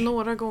gjort det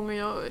några gånger,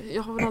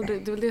 jag har väl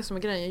aldrig, det är väl det som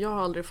är grejen, jag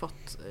har aldrig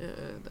fått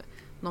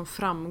någon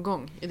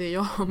framgång i det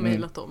jag har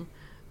mejlat om.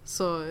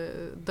 Så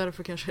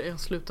därför kanske jag har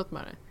slutat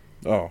med det.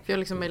 Ja. För jag har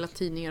liksom mejlat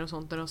tidningar och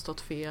sånt där det har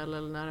stått fel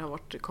eller när det har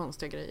varit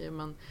konstiga grejer.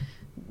 Men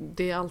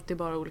det är alltid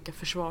bara olika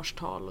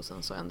försvarstal och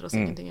sen så ändras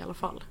ingenting i alla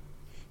fall.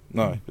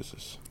 Nej,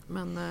 precis.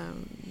 Men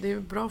det är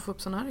bra att få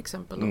upp sådana här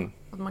exempel då.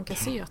 Att man kan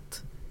se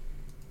att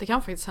det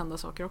kan faktiskt hända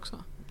saker också.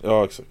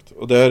 Ja, exakt.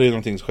 Och det här är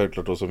någonting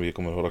självklart då som vi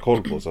kommer att hålla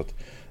koll på. Så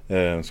att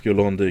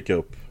skulle hon dyka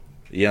upp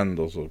igen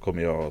då, så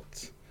kommer jag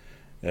att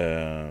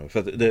för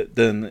att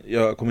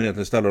jag kommer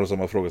egentligen ställa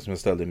samma fråga som jag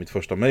ställde i mitt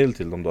första mejl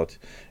till dem då, att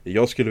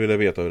jag skulle vilja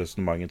veta hur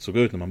resonemanget såg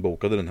ut när man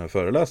bokade den här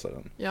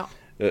föreläsaren. Ja.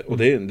 Och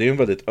det är en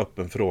väldigt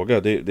öppen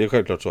fråga. Det är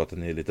självklart så att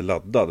den är lite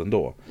laddad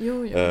ändå.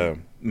 Jo.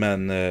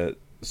 Men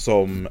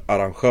som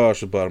arrangör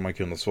så bör man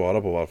kunna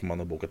svara på varför man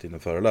har bokat in en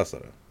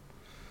föreläsare.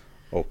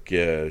 Och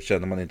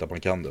känner man inte att man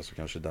kan det, så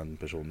kanske den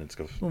personen inte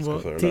ska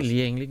föreläsa.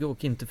 Tillgänglig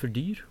och inte för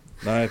dyr.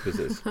 Nej,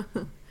 precis.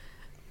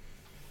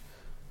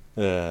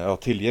 Ja,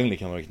 tillgänglig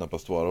kan man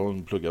knappast vara.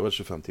 Hon pluggar väl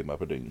 25 timmar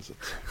per dygn. Så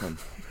men,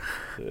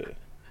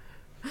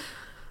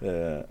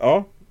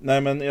 ja,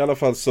 nej men i alla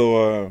fall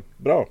så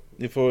bra.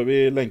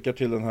 Vi länkar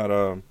till den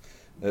här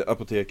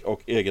apotek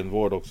och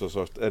egenvård också.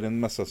 Så är det en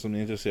mässa som ni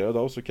är intresserade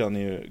av, så kan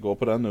ni gå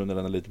på den nu när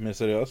den är lite mer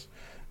seriös.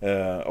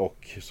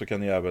 Och så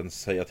kan ni även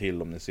säga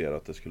till om ni ser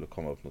att det skulle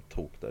komma upp något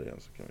tok där igen,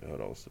 så kan vi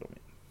höra oss till dem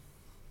igen.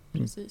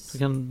 Precis. Så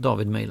kan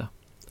David mejla.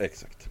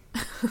 Exakt.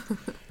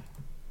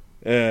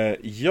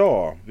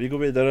 Ja, vi går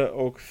vidare,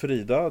 och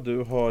Frida, du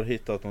har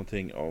hittat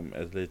någonting om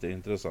ett lite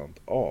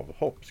intressant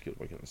avhopp, skulle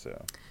man kunna säga.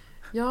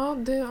 Ja,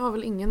 det har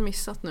väl ingen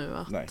missat nu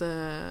att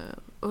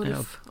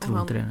Ulf och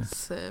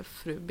hans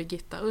fru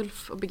Birgitta,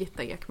 Ulf och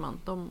Birgitta Ekman,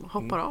 de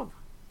hoppar av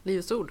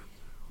Livets Ord.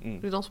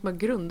 Det är de som har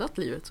grundat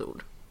Livets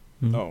Ord.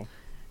 Ja.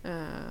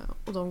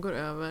 Och de går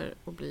över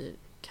och blir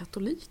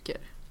katoliker.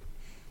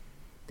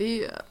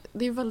 Det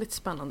är väldigt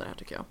spännande det här,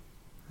 tycker jag.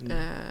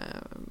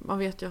 Man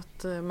vet ju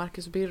att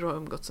Marcus Birro har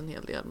umgåtts en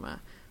hel del med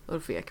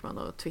Ulf Ekman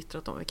och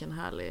twittrat om vilken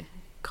härlig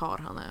kar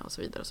han är och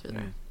så vidare och så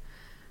vidare.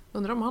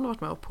 Undrar om han har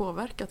varit med och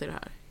påverkat i det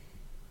här.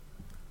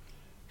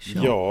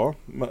 Ja,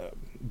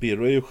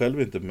 Birro är ju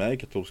själv inte med i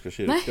katolska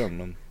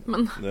kyrkan.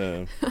 Men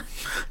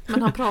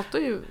han pratar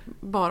ju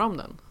bara om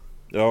den.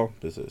 Ja,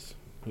 precis.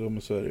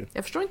 Så är det.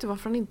 Jag förstår inte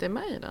varför han inte är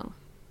med i den.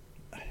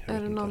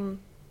 Är det någon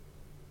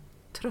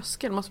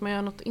tröskel? Måste man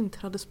göra något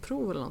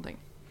inträdesprov eller någonting?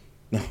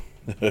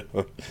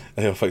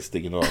 Jag har faktiskt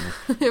ingen aning.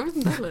 Jag vet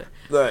inte heller.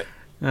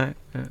 Nej.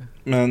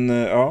 Men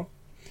ja.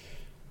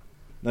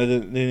 Nej,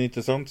 det är en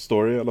intressant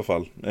story i alla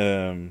fall.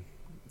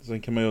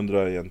 Sen kan man ju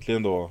undra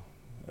egentligen då,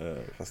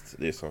 fast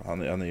det är så,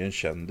 han är ju en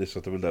kändis, så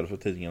det är väl därför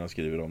tidningarna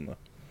skriver om det.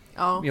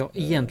 Ja,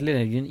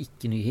 egentligen är det ju en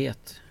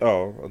icke-nyhet.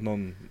 Ja, att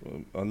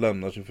han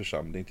lämnar sin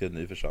församling till en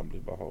ny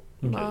församling.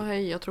 Ja,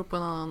 hej, jag tror på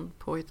en annan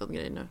påhittad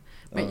grej nu.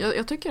 Men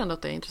jag tycker ändå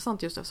att det är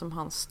intressant, just eftersom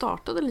han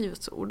startade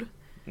Livets Ord.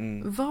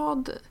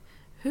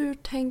 Hur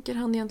tänker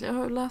han egentligen?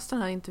 Jag har läst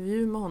den här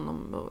intervjun med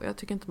honom, och jag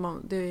tycker inte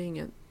det är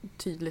inget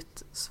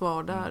tydligt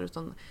svar där,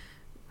 utan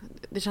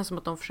det känns som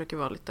att de försöker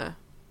vara lite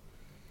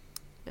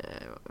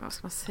vad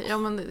ska man säga? Ja,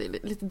 men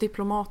lite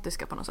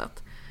diplomatiska på något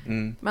sätt.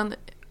 Men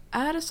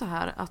är det så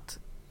här att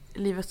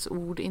Livets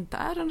Ord inte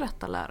är den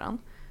rätta läran,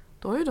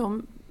 då har ju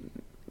de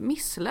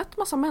misslett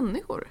massa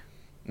människor.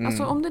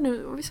 Alltså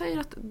om vi säger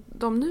att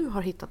de nu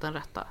har hittat den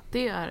rätta,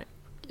 det är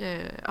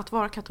att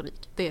vara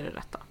katolik, det är det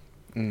rätta.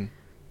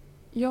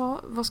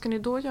 Ja, vad ska ni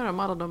då göra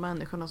med alla de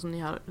människorna som ni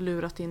har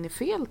lurat in i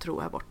fel tro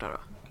här borta då?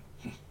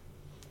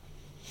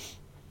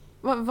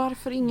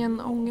 Varför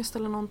ingen ångest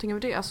eller någonting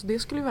över det? Alltså det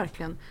skulle ju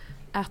verkligen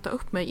äta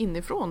upp mig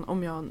inifrån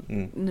om jag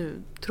nu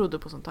trodde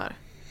på sånt här.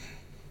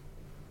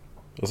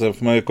 Och sen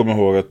får man ju komma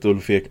ihåg att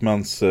Ulf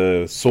Ekmans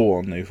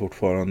son är ju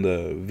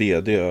fortfarande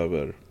vd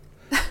över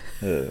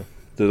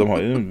det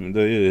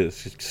är ju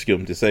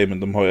skumt i sig, men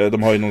de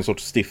har ju någon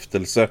sorts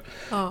stiftelse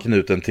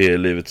knuten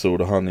till Livets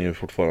Ord, och han är ju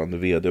fortfarande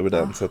vd över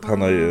den. Så att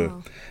han har ju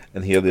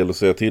en hel del att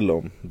säga till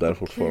om där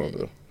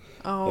fortfarande.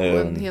 Ja, och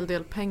en hel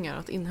del pengar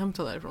att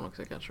inhämta därifrån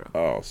också kanske då.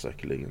 Ja,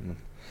 säkerligen.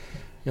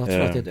 Jag tror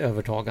att det är ett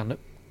övertagande.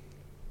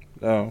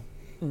 Ja.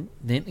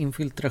 Det är en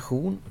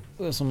infiltration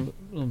som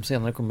de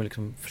senare kommer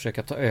liksom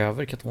försöka ta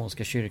över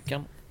katolska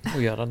kyrkan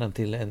och göra den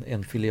till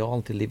en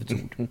filial till Livets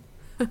Ord.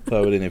 Ta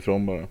över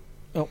inifrån bara.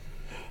 Ja.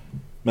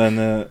 Men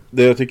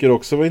det jag tycker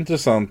också var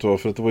intressant var,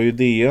 för att det var ju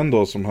DN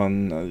då som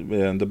han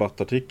i en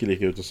debattartikel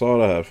gick ut och sa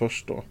det här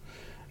först då.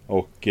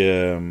 Och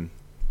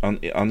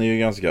han är ju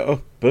ganska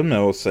öppen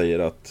med och säger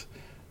att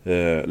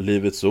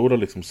Livets Ord har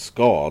liksom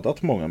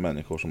skadat många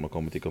människor som har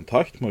kommit i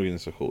kontakt med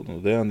organisationen.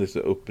 Och det är han så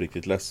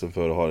uppriktigt ledsen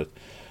för att ha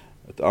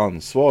ett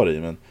ansvar i.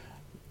 Men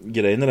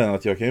grejen är den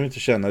att jag kan ju inte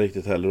känna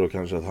riktigt heller då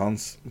kanske att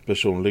hans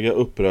personliga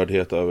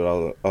upprördhet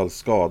över all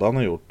skada han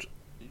har gjort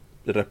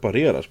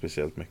reparerar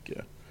speciellt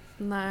mycket.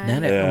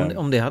 Nej.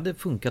 Om det hade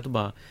funkat att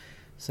bara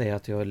säga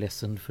att jag är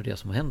ledsen för det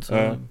som har hänt, så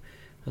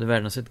hade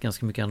världen sett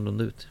ganska mycket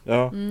annorlunda ut.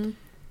 Ja,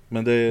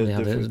 men det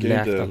hade funkar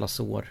läkt inte. alla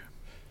sår.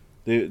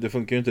 Det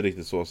funkar ju inte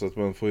riktigt så att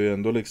man får ju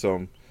ändå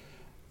liksom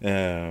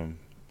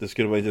det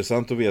skulle vara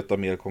intressant att veta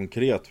mer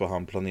konkret vad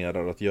han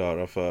planerar att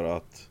göra för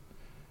att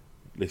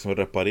liksom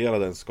reparera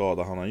den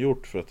skada han har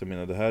gjort. För att jag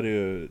menar, det här är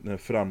ju den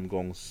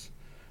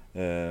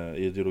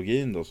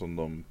framgångsideologin då som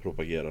de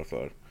propagerar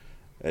för,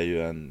 är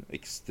ju en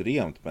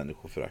extremt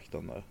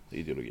människoföraktande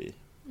ideologi.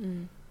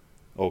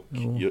 Och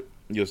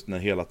just den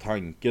hela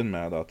tanken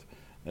med att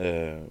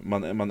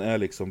Man är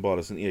liksom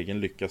bara sin egen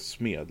lyckas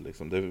smed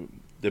liksom.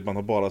 Man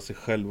har bara sig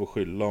själv att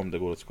skylla om det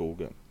går åt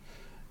skogen.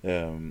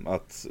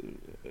 Att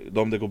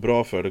de det går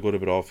bra för, det går det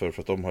bra för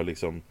att de har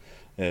liksom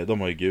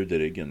de har ju Gud i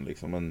ryggen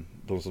liksom. Men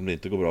de som det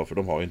inte går bra för,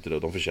 de har ju inte det,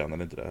 och de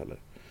förtjänar inte det heller.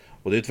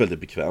 Och det är ett väldigt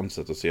bekvämt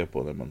sätt att se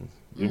på det.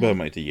 Nu behöver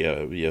man inte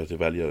ge till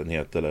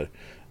välgörenhet eller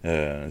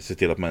se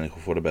till att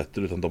människor får det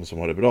bättre, utan de som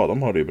har det bra,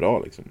 de har det ju bra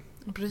liksom.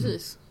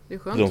 Precis. Det är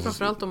skönt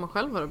framförallt om man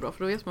själv har det bra,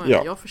 för då vet man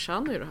att jag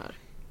förtjänar ju det här.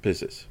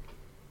 Precis.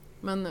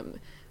 Men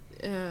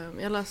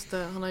jag läste,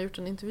 han har gjort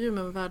en intervju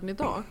med Världen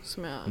idag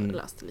som jag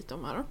läste lite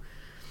om här då.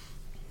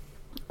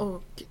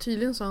 Och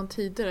tydligen sa han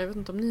tidigare, jag vet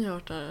inte om ni har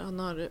hört det, han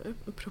har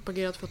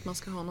propagerat för att man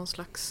ska ha någon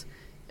slags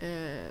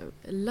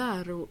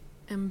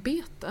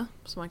läroämbete,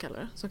 som man kallar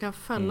det, som kan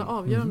fälla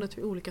avgörandet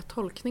vid olika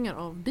tolkningar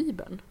av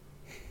Bibeln.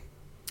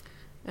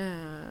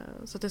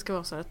 Så att det ska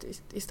vara så här att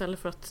istället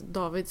för att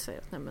David säger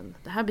att nej, men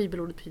det här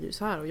bibelordet betyder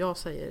så här och jag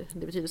säger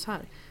det betyder så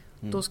här,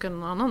 då ska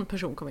någon annan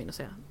person komma in och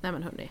säga nej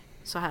men hörni,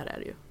 så här är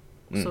det ju.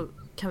 Och så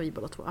kan vi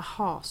båda två,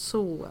 aha,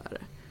 så är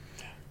det.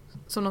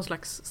 Som någon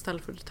slags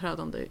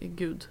ställföreträdande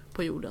Gud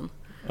på jorden.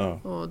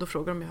 Och då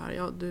frågar de ju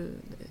här,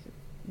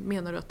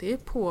 menar du att det är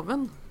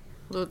påven?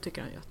 Och då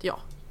tycker han ju att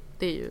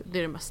det är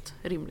det mest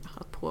rimliga,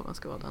 att påven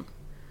ska vara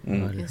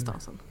den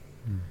instansen.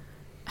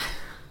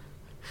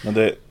 Men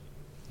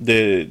det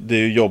är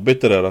ju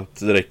jobbigt det där, att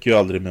det räcker ju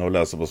aldrig med att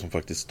läsa vad som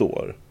faktiskt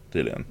står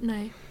tydligen.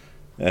 Nej.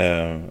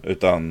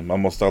 Utan man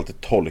måste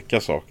alltid tolka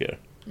saker.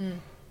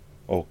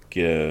 Och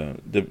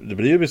det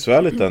blir ju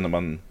besvärligt när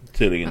man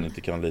tydligen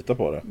inte kan lita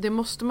på det. Det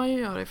måste man ju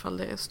göra ifall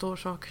det står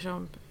saker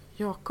som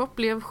Jakob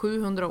blev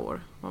 700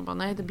 år. Man bara,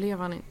 nej det blev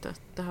han inte.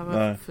 Det här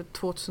var för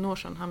 2000 år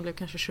sedan. Han blev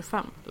kanske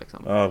 25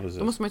 liksom. Ja, precis.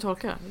 Då måste man ju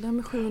tolka. Det här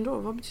med 700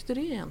 år, vad betyder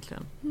det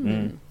egentligen?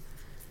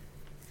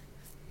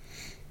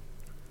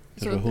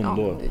 Så,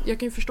 jag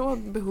kan ju förstå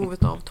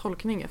behovet av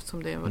tolkning,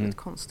 eftersom det är en väldigt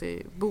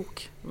konstig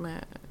bok med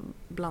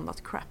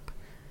blandat crap.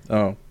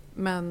 Ja.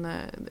 Men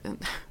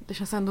det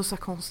känns ändå så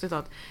konstigt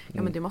att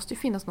men det måste ju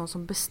finnas någon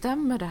som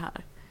bestämmer det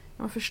här.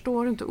 Man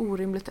förstår inte hur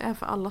orimligt det är,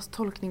 för allas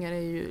tolkningar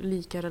är ju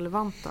lika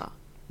relevanta.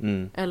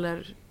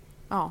 Eller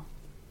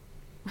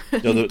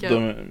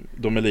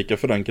de är lika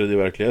förankrade i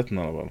verkligheten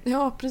i alla fall.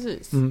 Ja,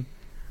 precis.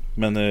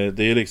 Men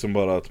det är liksom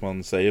bara att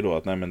man säger då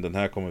att nej, men den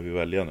här kommer vi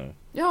välja nu.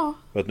 Ja.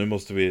 För att nu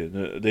måste vi,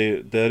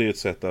 det är ju ett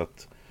sätt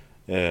att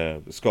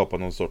skapa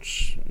någon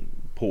sorts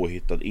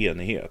påhittad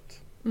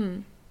enighet.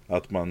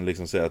 Att man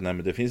liksom säger att nej,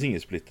 men det finns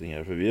ingen splittring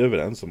här, för vi är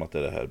överens om att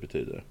det här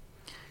betyder.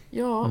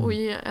 Ja, och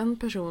ge en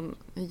person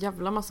en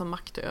jävla massa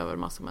makt över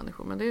massa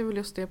människor. Men det är väl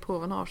just det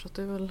påven har, så att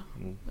det är väl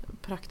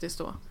praktiskt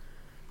då.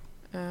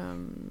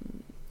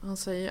 Han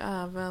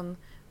säger även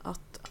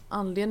att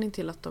anledningen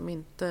till att de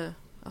inte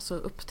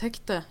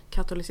upptäckte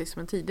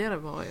katolicismen tidigare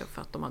var ju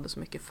för att de hade så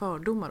mycket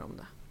fördomar om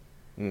det.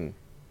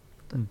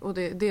 Och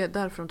det är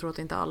därför de tror att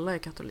inte alla är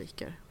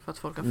katoliker, för att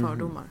folk har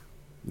fördomar.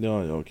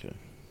 Ja, okej.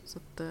 Så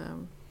att,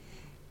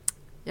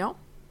 ja.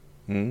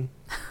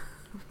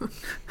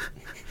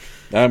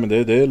 Nej, men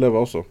det lär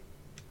vara så.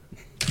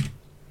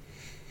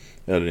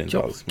 Eller inte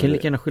alls. Kan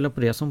lika gärna skylla på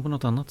det som på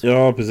något annat.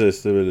 Ja,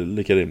 precis. Det är väl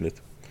lika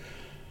rimligt.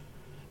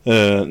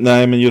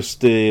 Nej, men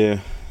just det,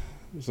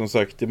 som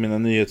sagt, mina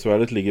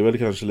nyhetsvärdet ligger väl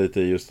kanske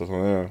lite i just att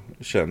han är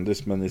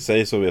kändis, men i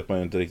sig så vet man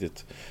ju inte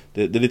riktigt.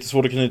 Det är lite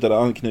svårt att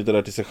knyta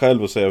det till sig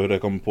själv och säga hur det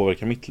kommer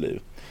påverka mitt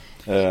liv.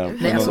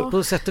 Nej, alltså,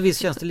 på sätt och vis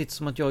känns det lite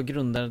som att jag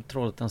grundar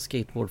Trollhättans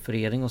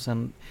skateboardförening, och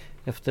sen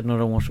efter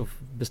några år så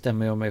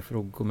bestämmer jag mig för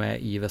att gå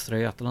med i Västra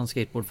Götalands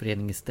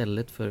skateboardförening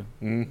istället för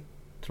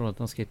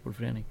Trollhättans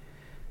skateboardförening.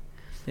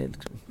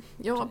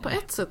 Ja, på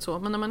ett sätt så.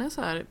 Men när man är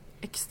så här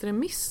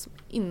extremism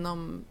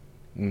inom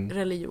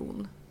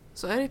religion,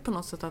 så är det på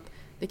något sätt att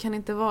det kan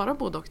inte vara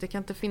både och. Det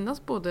kan inte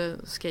finnas både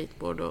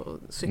skateboard och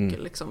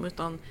cykel liksom,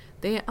 utan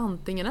det är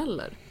antingen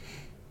eller.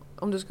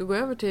 Om du ska gå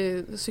över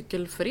till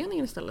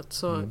cykelföreningen istället,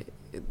 så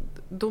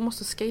då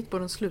måste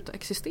skateboarden sluta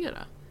existera.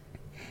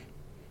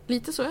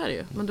 Lite så är det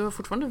ju. Men du har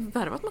fortfarande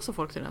värvat massa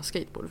folk till den här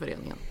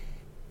skateboardföreningen.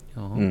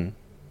 Ja.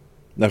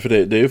 Nej, för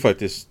det är ju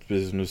faktiskt,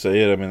 precis som du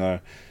säger, jag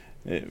menar,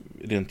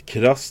 rent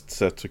krasst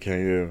sett så kan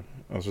ju,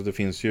 alltså det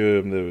finns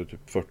ju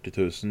typ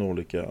 40 000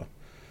 olika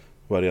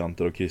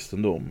varianter av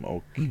kristendom,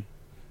 och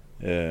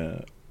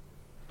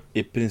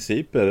i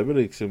princip är det väl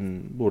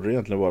liksom, borde det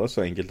egentligen vara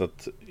så enkelt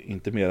att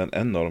inte mer än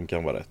en av dem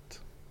kan vara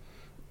rätt.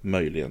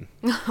 Möjligen.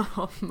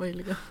 Ja,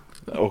 möjligen.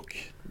 Och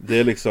det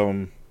är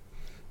liksom,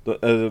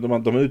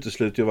 de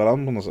utesluter ju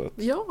varandra på något sätt.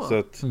 Ja. Så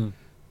att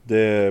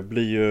det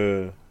blir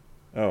ju,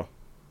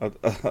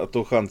 att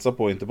då chansa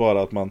på inte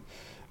bara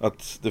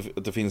att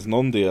det finns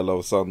någon del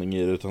av sanning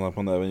i det, utan att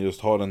man även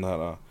just har den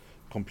här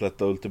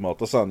kompletta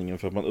ultimata sanningen,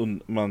 för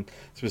att man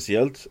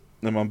speciellt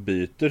när man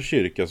byter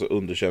kyrka så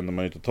underkänner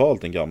man ju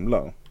totalt den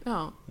gamla.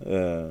 Ja.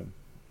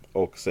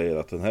 Och säger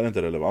att den här är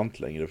inte relevant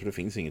längre, för det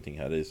finns ingenting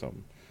här i som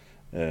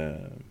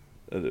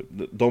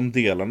de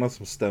delarna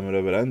som stämmer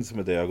överens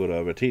med det jag går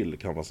över till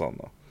kan vara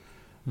sanna.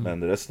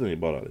 Men resten är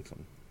bara liksom,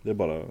 det är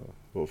bara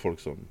folk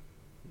som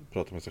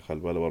pratar med sig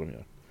själva eller vad de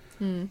gör.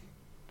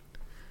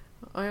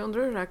 Ja, jag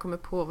undrar hur det här kommer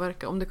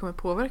påverka, om det kommer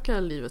påverka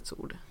Livets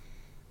Ord.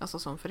 Alltså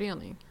som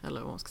förening,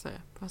 eller vad man ska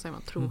säga. Vad säger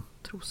man?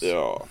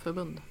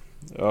 Trosförbund.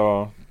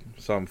 Ja,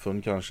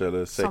 samfund kanske,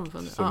 eller sekt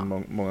Samfund,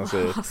 som många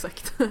säger.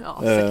 Sekt. Ja,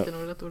 sekt är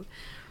nog rätt ord.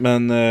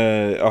 Men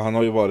han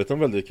har ju varit en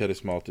väldigt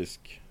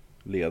karismatisk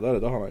ledare,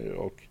 det har han ju.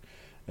 Och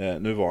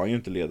nu var han ju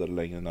inte ledare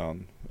längre när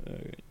han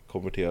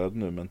konverterade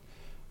nu, men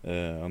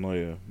han har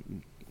ju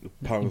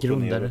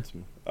pensionerat.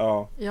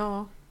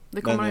 Ja,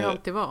 det kommer han ju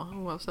alltid vara,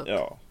 oavsett.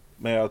 Ja,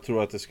 men jag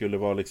tror att det skulle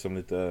vara liksom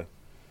lite...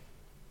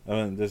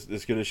 det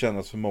skulle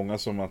kännas för många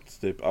som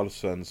att typ Alf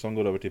Svensson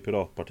går över till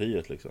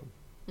Piratpartiet liksom.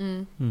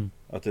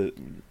 Att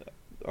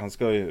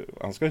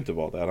han ska inte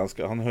vara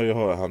där.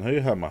 Han hör ju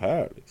hemma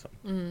här liksom.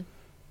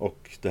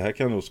 Och det här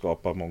kan nog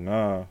skapa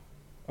många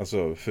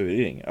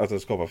förvirring. Att det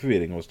skapar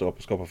förvirring och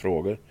skapa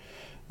frågor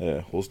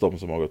hos de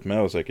som har gått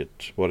med och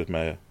säkert varit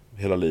med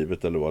hela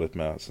livet eller varit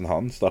med sedan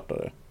han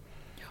startade.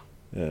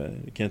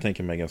 Det kan jag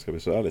tänka mig ganska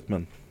besvärligt,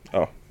 men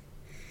ja.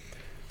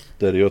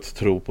 Det är ju att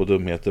tro på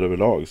dumheter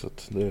överlag, så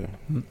att det...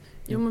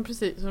 Jo, men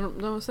precis.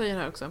 De säger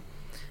här också.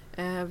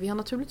 Vi har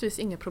naturligtvis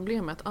inga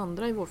problem med att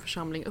andra i vår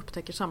församling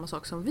upptäcker samma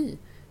sak som vi.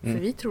 För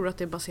vi tror att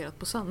det är baserat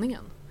på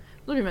sanningen.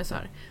 Då blir det så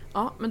här.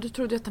 Ja, men du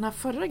trodde att den här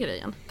förra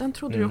grejen, den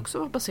trodde du också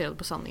var baserad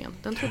på sanningen.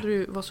 Den trodde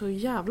du var så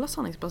jävla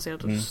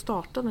sanningsbaserad. Och du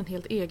startade en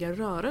helt egen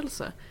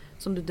rörelse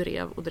som du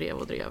drev.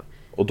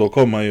 Och då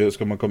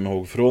ska man komma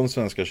ihåg från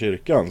Svenska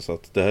kyrkan, så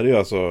att det här är ju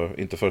alltså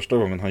inte första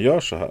gången han gör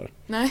så här.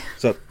 Nej.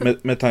 Så att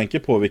med tanke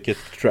på vilket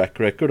track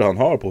record han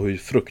har på hur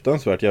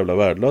fruktansvärt jävla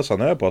värdelös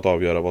han är på att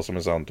avgöra vad som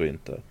är sant och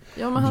inte.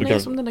 Ja, men han är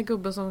som den där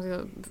gubben som ska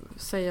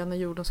säga när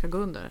jorden ska gå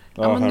under.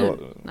 Ja, men Harold,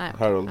 nu. Nej.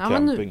 Harold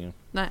Camping.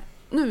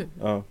 Nu.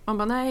 Ja. Man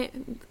bara, nej,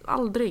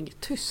 aldrig,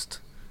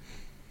 tyst.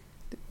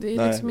 Det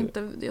är liksom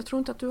inte, jag tror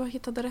inte att du har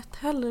hittat det rätt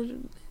heller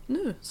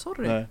nu,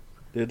 sorry. Nej,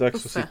 det är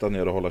dags att sitta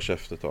ner och hålla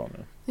käftet ett tag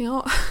nu.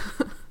 Ja.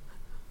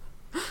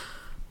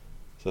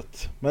 Så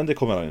att, men det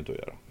kommer han inte att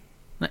göra.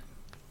 Nej,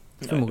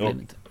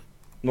 förmodligen inte.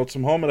 Något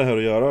som har med det här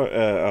att göra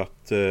är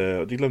att,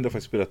 det glömde jag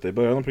faktiskt berätta i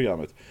början av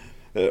programmet.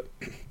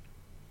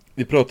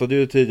 Vi pratade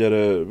ju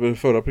tidigare,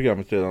 förra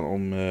programmet redan,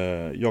 om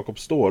Jakob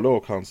Ståhle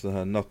och hans den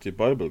här Nutty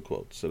Bible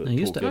Quotes. Eller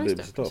just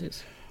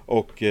det.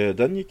 Och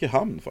den gick i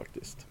hamn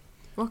faktiskt.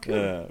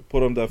 På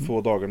de där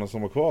få dagarna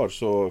som var kvar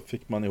så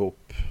fick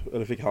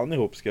han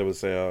ihop, ska jag väl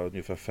säga,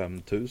 ungefär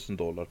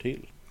 $5,000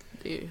 till.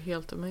 Det är ju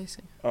helt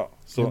amazing. Ja,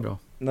 så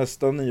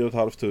nästan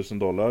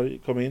 $9,500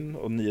 kom in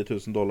och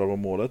 $9,000 var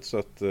målet, så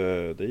att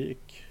det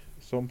gick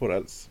som på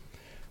räls.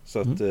 Så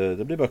att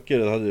det blir böcker,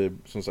 det hade ju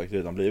som sagt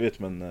redan blivit,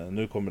 men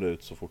nu kommer det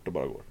ut så fort det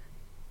bara går.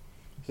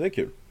 Så det är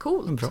kul.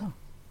 Coolt. Bra.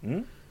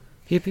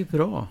 Hipp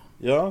bra.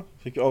 Ja,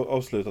 fick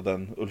avsluta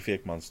den Ulf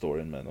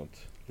Ekman-storyn med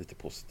något lite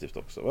positivt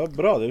också. Vad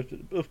bra, det är ett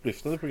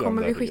upplyftande program.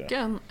 Kommer vi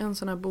skicka en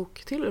sån här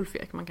bok till Ulf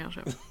Ekman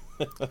kanske?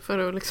 För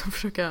att liksom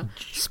försöka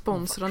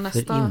sponsra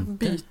nästa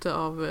byte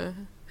av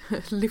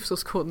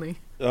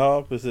livsåskådning.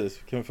 Ja,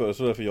 precis. Kan vi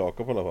föreslå det för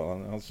Jakob i alla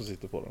fall, han som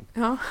sitter på den.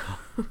 Ja.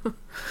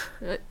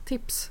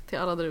 Tips till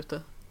alla där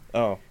ute.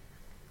 Ja.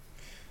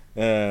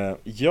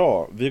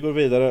 Ja, vi går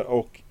vidare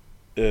och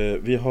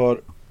vi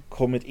har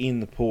kommit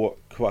in på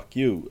Quack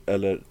You,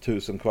 eller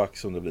 1000 Quack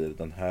som det blir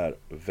den här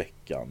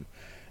veckan.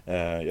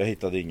 Jag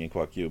hittade ingen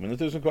Quack You, men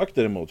 1000 Quack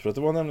däremot, för att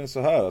det var nämligen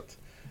så här att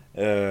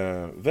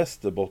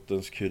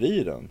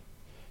Västerbottens-Kuriren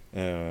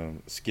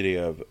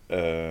skrev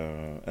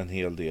en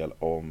hel del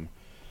om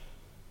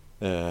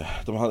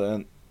de hade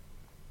en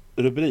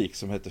rubrik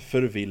som hette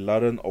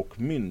Förvillaren och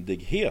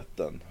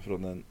myndigheten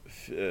från den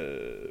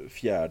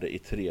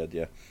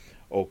 4/3,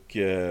 och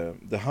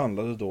det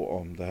handlade då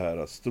om det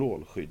här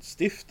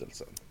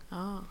Strålskyddsstiftelsen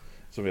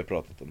som vi har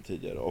pratat om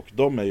tidigare, och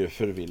de är ju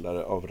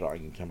förvillare av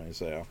rang, kan man ju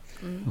säga.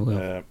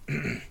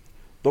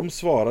 De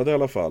svarade i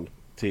alla fall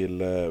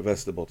till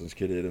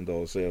Västerbottens-Kuriren då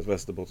och säger att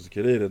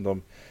Västerbottens-Kuriren,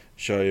 de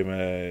kör ju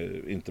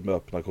inte med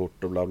öppna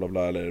kort och bla bla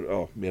bla, eller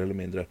ja, mer eller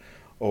mindre.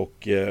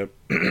 Och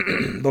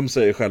de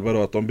säger själva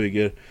då att de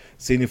bygger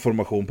sin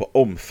information på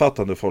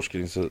omfattande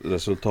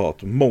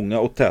forskningsresultat, många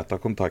och täta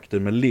kontakter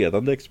med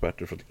ledande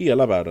experter från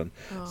hela världen,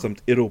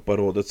 samt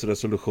Europarådets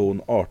resolution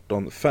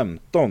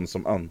 1815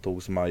 som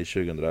antogs maj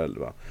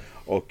 2011.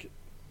 Och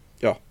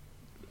ja,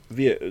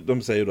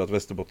 de säger då att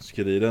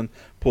Västerbottens-Kuriren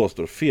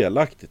påstår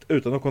felaktigt,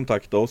 utan att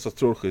kontakta oss, att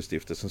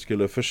Strålskyddsstiftelsen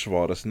skulle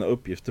försvara sina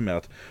uppgifter med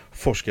att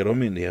forskare och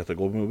myndigheter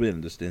går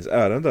mobilindustrins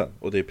ärenden.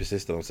 Och det är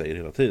precis det de säger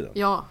hela tiden.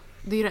 Ja,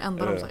 det är det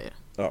enda de säger.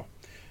 Ja.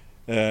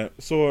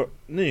 Så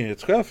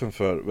nyhetschefen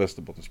för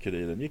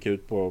Västerbottens-Kuriren gick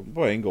ut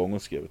på en gång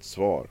och skrev ett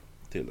svar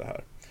till det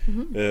här.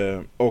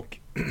 Och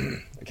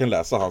jag kan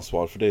läsa hans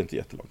svar, för det är inte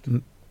jättelångt.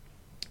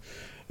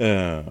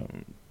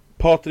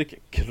 Patrik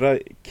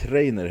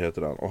Kreiner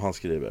heter han, och han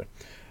skriver: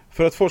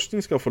 för att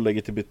forskning ska få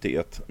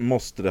legitimitet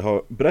måste det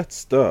ha brett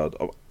stöd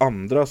av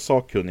andra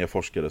sakkunniga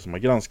forskare som har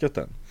granskat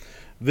den.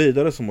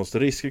 Vidare så måste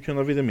risker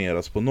kunna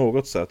vidimeras på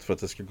något sätt för att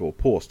det ska gå att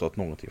påstå att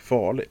något är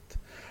farligt.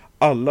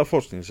 Alla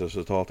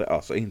forskningsresultat är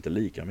alltså inte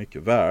lika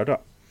mycket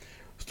värda.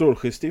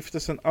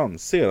 Strålskyddsstiftelsen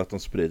anser att de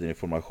sprider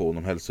information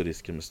om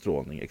hälsorisker med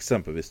strålning,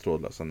 exempelvis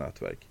trådlösa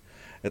nätverk.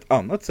 Ett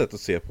annat sätt att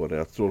se på det är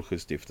att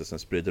Strålskyddsstiftelsen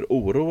sprider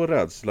oro och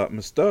rädsla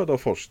med stöd av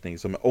forskning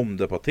som är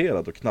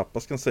omdebatterad och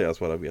knappast kan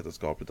sägas vara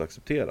vetenskapligt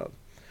accepterad.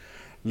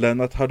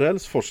 Lennart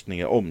Hardells forskning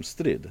är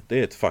omstridd, det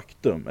är ett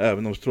faktum,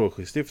 även om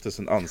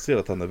Strålskyddsstiftelsen anser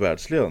att han är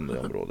världsledande i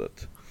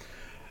området.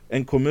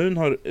 En kommun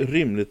har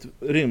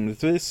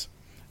rimligtvis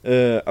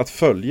att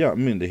följa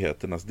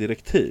myndigheternas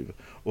direktiv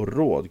och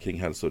råd kring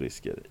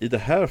hälsorisker. I det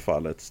här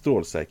fallet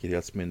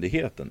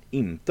Strålsäkerhetsmyndigheten,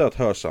 inte att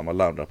hörsamma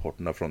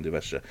larmrapporterna från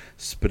diverse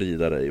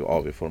spridare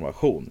av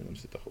information inom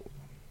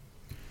situationen.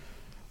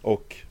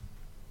 Och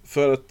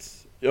för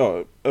att,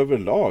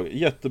 överlag,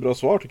 jättebra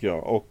svar tycker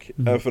jag. Och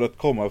för att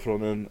komma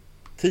från en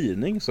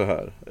tidning så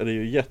här är det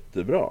ju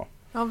jättebra.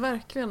 Ja,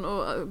 verkligen.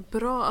 Och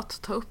bra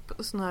att ta upp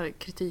sån här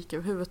kritik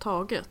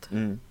överhuvudtaget.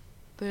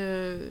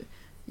 Det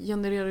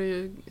genererar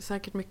ju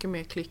säkert mycket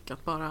mer klick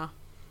att bara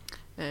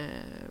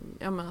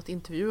att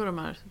intervjua de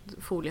här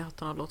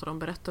foliehattarna och låta dem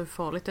berätta hur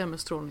farligt det är med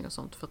strålning och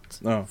sånt. För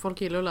att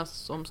folk gillar att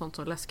läsa om sånt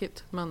som är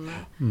läskigt. Men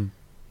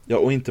ja,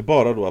 och inte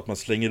bara då att man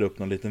slänger upp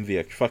någon liten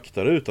vek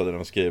faktaruta där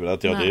de skriver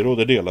att det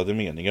råder delade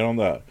meningar om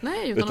det här.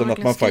 Nej, utan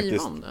att man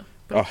faktiskt om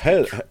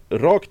det.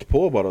 Rakt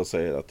på bara och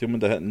säger att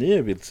det här, ni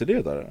är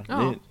vilseledare.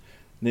 Ja.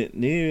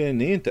 Ni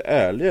är inte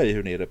ärliga i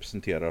hur ni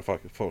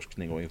representerar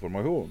forskning och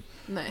information.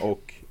 Nej.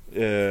 Och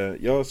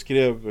jag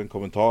skrev en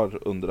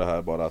kommentar under det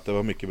här bara att det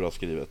var mycket bra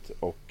skrivet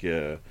och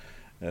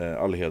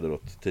all heder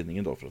åt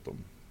tidningen då för att de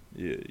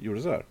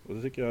gjorde så här. Och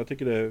det jag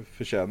tycker det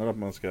förtjänar att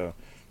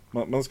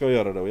man ska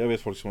göra det. Och jag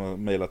vet folk som har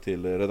mejlat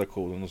till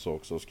redaktionen och så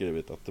också och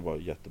skrivit att det var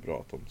jättebra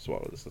att de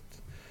svarade. Så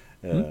att,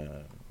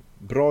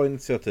 bra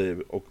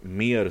initiativ och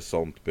mer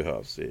sånt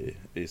behövs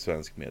i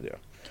svensk media.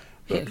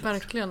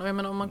 Verkligen, och jag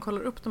menar om man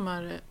kollar upp de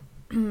här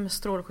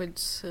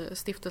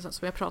Strålskyddsstiftelsen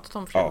som vi har pratat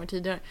om flera gånger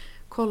tidigare.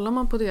 Kollar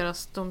man på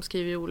de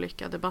skriver ju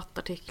olika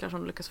debattartiklar som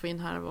de lyckas få in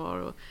här och var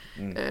och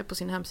på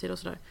sin hemsida och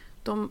sådär.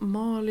 De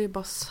maler ju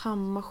bara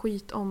samma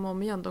skit om och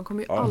om igen. De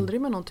kommer ju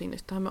aldrig med någonting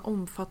nytt. Det här med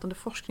omfattande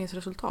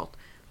forskningsresultat.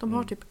 De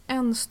har typ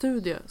en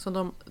studie som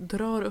de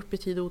drar upp i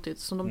tid och otid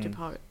som de typ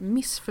har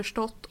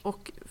missförstått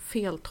och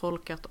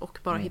feltolkat och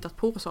bara hittat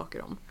på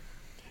saker om.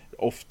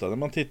 Ofta när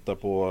man tittar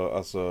på,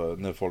 alltså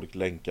när folk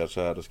länkar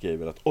så här och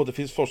skriver att det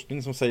finns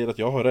forskning som säger att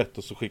jag har rätt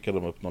och så skickar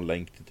de upp någon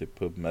länk till typ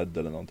PubMed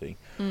eller någonting.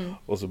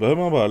 Och så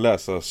behöver man bara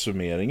läsa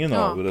summeringen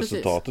av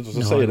resultatet och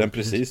så säger den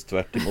precis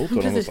tvärt emot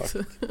vad de har sagt.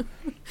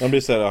 Man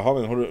blir så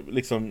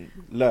här,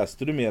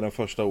 läste du mer än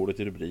första ordet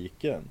i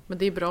rubriken? Men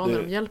det är bra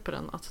när de hjälper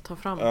den att ta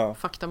fram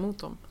fakta mot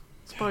dem.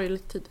 Sparar ju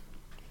lite tid.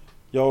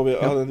 Ja, vi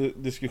hade en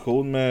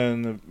diskussion med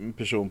en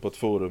person på ett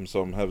forum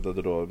som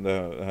hävdade då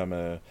det här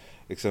med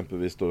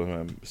exempelvis då den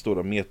här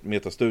stora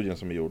metastudien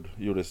som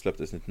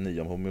släpptes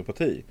 99 om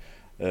homeopati.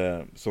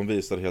 Som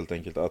visar helt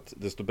enkelt att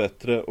desto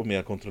bättre och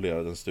mer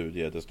kontrollerad en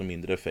studie desto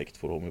mindre effekt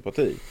får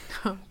homeopati.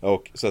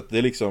 Och så att det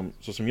är liksom,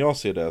 så som jag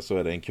ser det så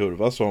är det en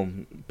kurva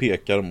som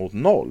pekar mot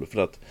noll.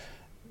 För att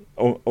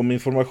om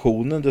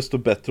informationen desto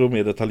bättre och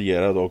mer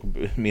detaljerad och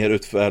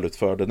mer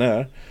välutförd den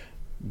är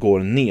går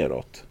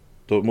neråt.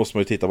 Då måste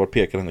man ju titta vart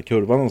pekar den här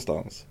kurvan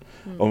någonstans.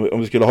 Om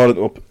vi skulle ha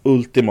den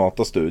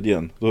ultimata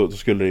studien då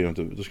skulle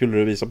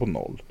det visa på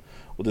noll.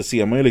 Och det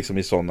ser man ju liksom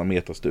i sådana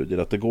metastudier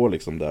att det går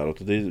liksom däråt.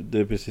 Och det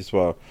är precis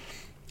vad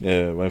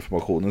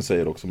informationen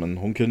säger också. Men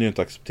hon kunde ju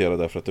inte acceptera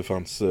det för att det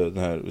fanns den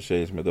här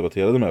tjejen som jag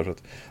debatterade med för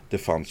att det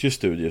fanns ju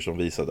studier som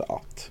visade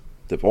att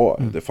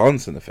det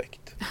fanns en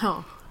effekt.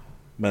 Ja.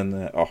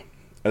 Men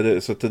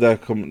så att det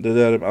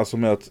där alltså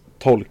med att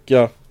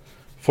tolka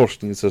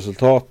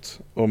forskningsresultat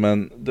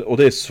och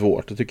det är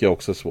svårt, det tycker jag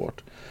också är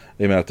svårt.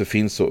 I och med att det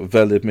finns så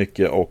väldigt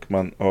mycket och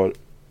man har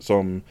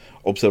som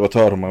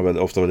observatör har man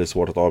ofta väldigt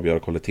svårt att avgöra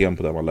kvaliteten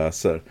på det man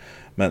läser.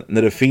 Men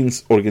när det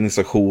finns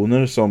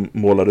organisationer som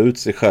målar ut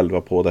sig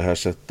själva på det här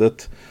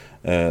sättet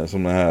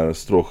som den här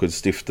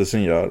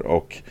Strålskyddsstiftelsen gör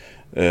och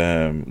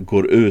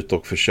går ut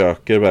och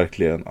försöker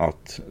verkligen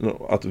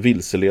att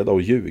vilseleda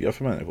och ljuga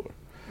för människor.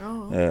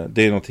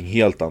 Det är någonting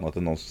helt annat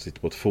än någon som sitter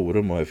på ett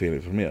forum och är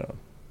felinformerad.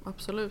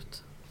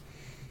 Absolut.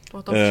 Och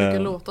att de försöker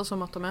låta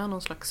som att de är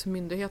någon slags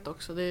myndighet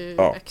också. Det är ju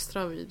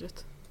extra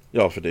vidrigt.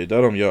 Ja, för det är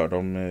där de gör.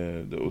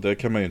 Och det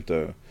kan man ju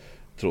inte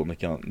tro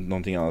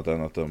någonting annat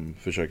än att de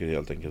försöker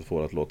helt enkelt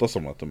få att låta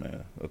som att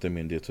det är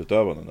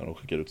myndighetsutövande när de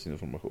skickar ut sin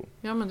information.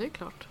 Ja, men det är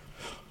klart.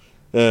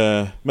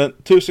 Men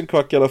 1000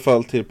 kvack i alla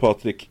fall till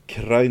Patrik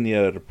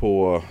Kreinier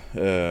på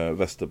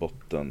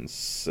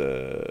Västerbottens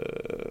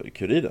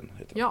Kuriren.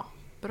 Heter ja,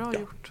 bra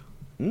gjort.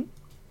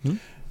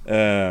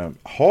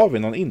 Har vi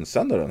någon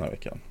insändare den här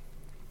veckan?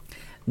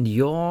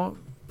 Ja,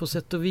 på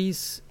sätt och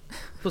vis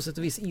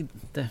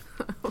inte.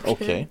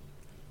 Okej.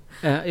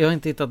 Jag har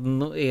inte hittat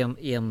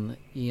en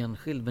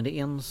enskild, men det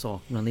är en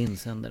sak bland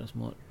insändare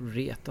som har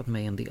retat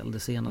mig en del det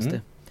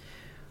senaste.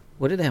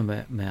 Och det är det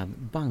här med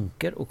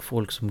banker och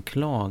folk som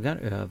klagar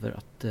över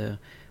att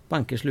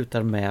banker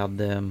slutar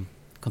med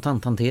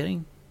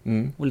kontanthantering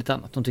och lite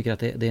annat. De tycker att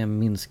det är en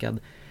minskad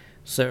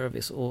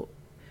service. Och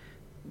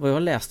vad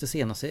jag läste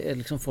senast är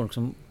liksom folk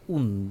som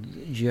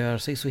ondgör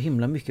sig så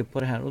himla mycket på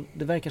det här. Och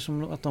det verkar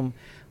som att de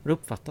har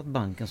uppfattat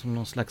banken som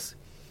någon slags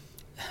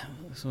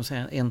som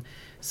säga, en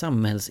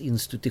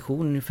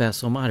samhällsinstitution ungefär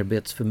som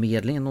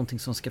arbetsförmedlingen, någonting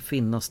som ska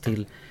finnas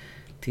till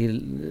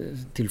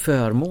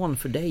förmån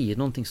för dig,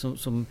 någonting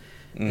som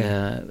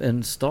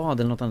en stad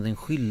eller något annat, en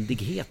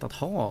skyldighet att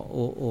ha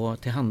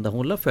och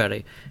tillhandahålla för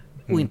dig,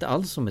 och inte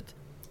alls som ett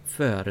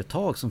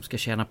företag som ska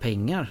tjäna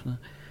pengar.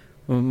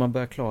 Och man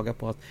börjar klaga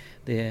på att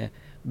det är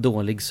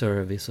dålig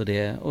service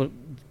och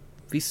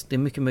visst, det är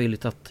mycket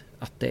möjligt att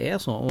det är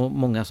så, och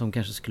många som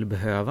kanske skulle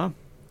behöva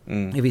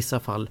i vissa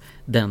fall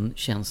den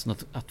tjänsten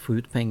att få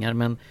ut pengar,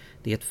 men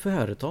det är ett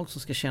företag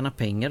som ska tjäna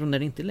pengar, och när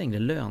det inte längre är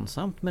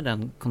lönsamt med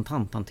den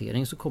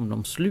kontanthantering så kommer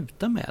de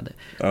sluta med det.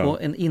 Ja.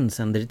 Och en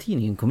insändare i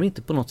tidningen kommer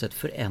inte på något sätt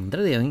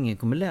förändra det, och ingen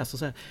kommer läsa och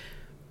säga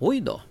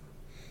oj då.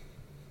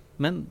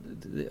 Men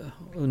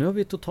nu har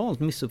vi totalt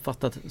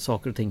missuppfattat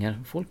saker och ting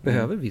här. Folk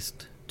behöver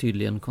visst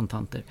tydligen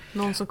kontanter.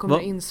 Någon som kommer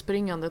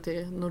inspringande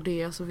till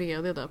Nordeas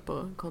vd där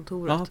på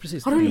kontoret. Ja,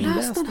 precis. Har du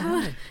läst den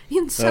här?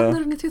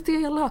 Insändaren till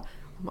djävla.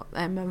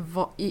 Nej, men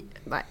vad i...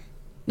 Nej.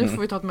 Nu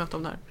får vi ta ett möte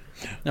om det här.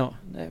 Ja,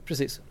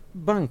 precis.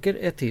 Banker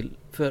är till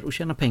för att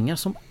tjäna pengar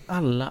som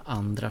alla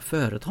andra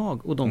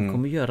företag, och de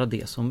kommer göra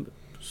det som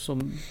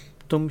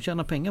de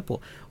tjänar pengar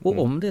på. Och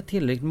om det är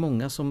tillräckligt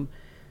många som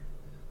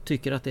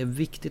tycker att det är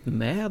viktigt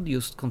med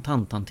just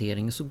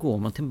kontanthantering, så går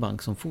man till en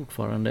bank som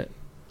fortfarande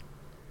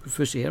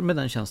förser med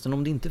den tjänsten.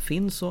 Om det inte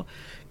finns, så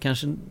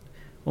kanske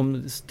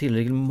om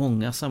tillräckligt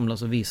många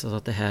samlas och visar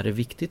att det här är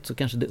viktigt, så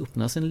kanske det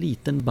öppnas en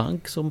liten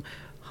bank som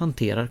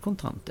hanterar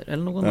kontanter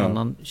eller någon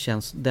annan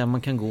tjänst där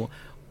man kan gå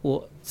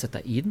och sätta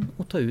in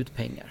och ta ut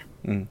pengar.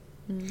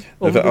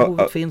 Om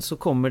behovet finns så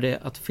kommer det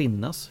att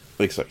finnas.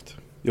 Exakt.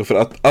 Jo, för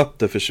att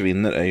det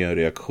försvinner är ju en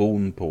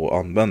reaktion på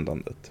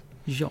användandet.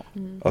 Ja.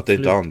 Att det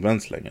inte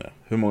används längre.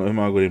 Hur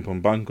många går in på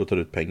en bank och tar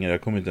ut pengar?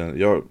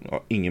 Jag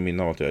har ingen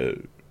minne av att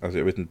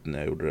jag vet inte när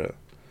jag gjorde det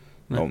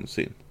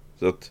någonsin.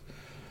 Så att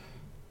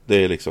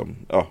det är liksom,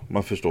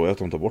 man förstår ju att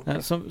de tar bort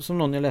det. Som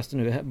någon jag läste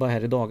nu bara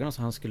här i dagarna,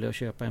 så han skulle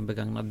köpa en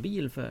begagnad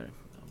bil för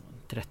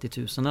 30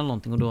 000 eller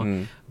någonting, och då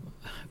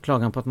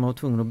klagade han på att man var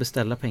tvungen att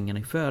beställa pengarna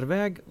i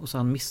förväg, och så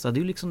han missade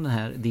ju liksom den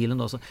här dealen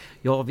då. Så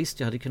ja visst,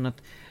 jag hade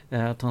kunnat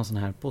ta en sån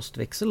här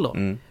postväxel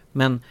då.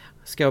 Men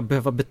ska jag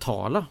behöva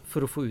betala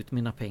för att få ut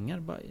mina pengar?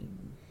 Bara,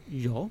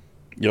 ja.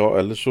 Ja,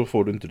 eller så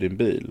får du inte din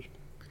bil.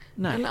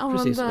 Nej, eller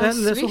precis.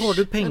 Eller så har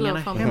du pengarna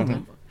hemma.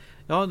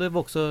 Ja, det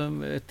var också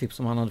ett tips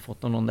som han hade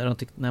fått av någon där.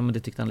 Det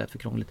tyckte han lät för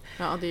krångligt.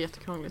 Ja, det är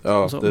jättekrångligt.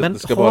 Ja, men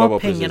ska bara vara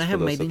pengarna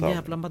hemma i din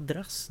jävla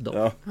madrass då.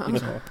 Ja.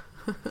 Liksom.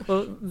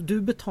 Och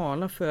du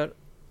betalar för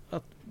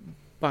att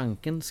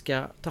banken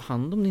ska ta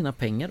hand om dina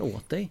pengar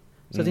åt dig,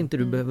 så att inte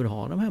du behöver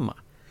ha dem hemma.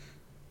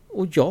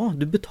 Och ja,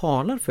 du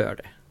betalar för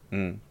det.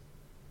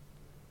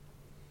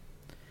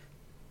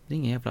 Det är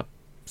ingen jävla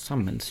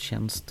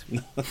samhällstjänst.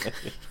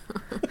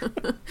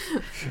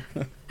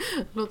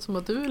 Låter som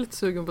att du är lite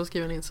sugen på att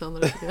skriva en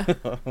insändare.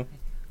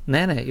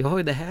 Nej, jag har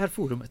ju det här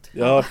forumet.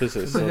 Ja,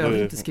 precis. Jag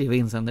behöver inte skriva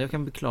insändare, jag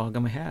kan beklaga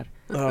mig här.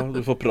 Ja,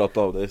 du får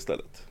prata av det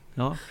istället.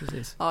 Ja,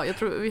 precis. Ja, jag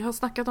tror vi har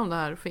snackat om det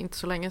här för inte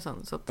så länge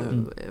sedan, så att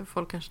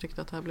folk kanske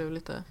tyckte att det här blev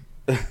lite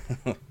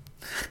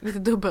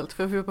dubbelt,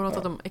 för vi har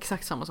pratat om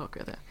exakt samma sak,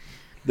 vet jag.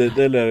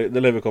 Det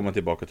lär vi komma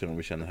tillbaka till om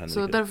vi känner Henrik.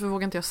 Så därför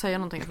vågar inte jag säga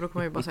någonting, för då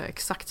kommer jag bara säga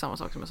exakt samma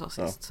sak som jag sa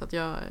sist. Så att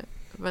jag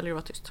väljer att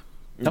vara tyst.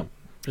 Ja,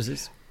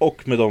 precis.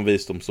 Och med de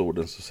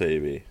visdomsorden så säger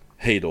vi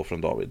hej då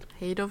från David.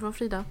 Hej då från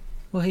Frida.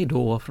 Och hej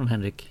då från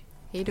Henrik.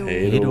 Hej då.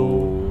 Hej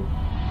då.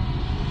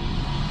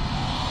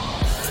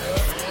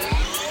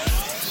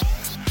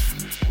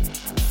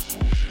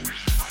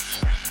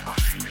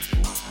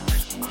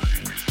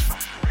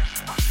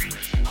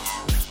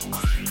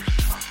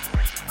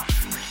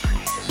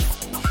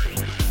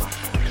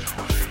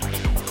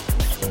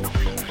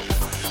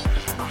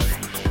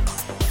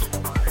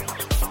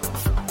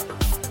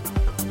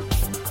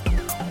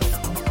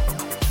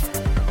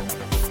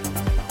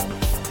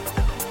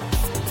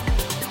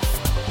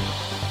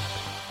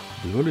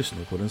 Du har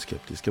lyssnat på den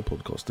skeptiska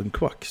podcasten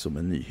Quack, som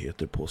är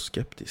nyheter på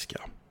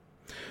skeptiska.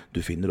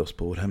 Du finner oss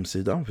på vår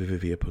hemsida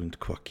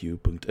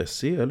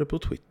www.quacku.se eller på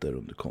Twitter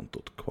under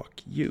kontot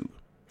quacku.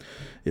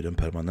 I den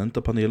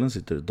permanenta panelen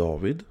sitter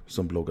David,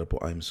 som bloggar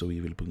på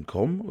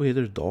imsoevil.com och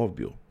heter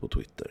Davbio på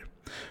Twitter.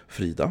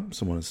 Frida,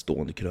 som har en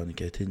stående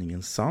krönika i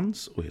tidningen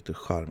Sans och heter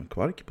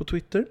Charmkvark på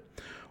Twitter.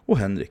 Och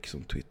Henrik,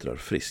 som twittrar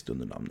friskt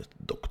under namnet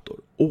Dr.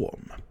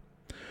 Ohm.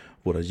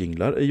 Våra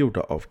jinglar är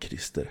gjorda av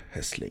Christer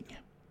Hässling.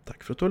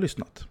 Tack för att du har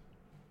lyssnat.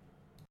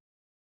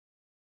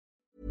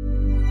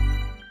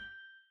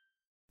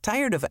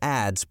 Tired of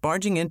ads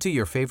barging into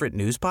your favorite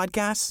news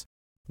podcasts?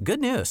 Good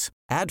news.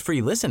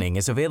 Ad-free listening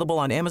is available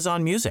on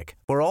Amazon Music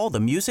for all the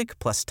music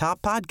plus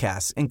top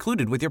podcasts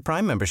included with your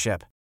Prime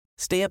membership.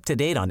 Stay up to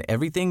date on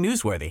everything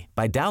newsworthy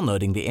by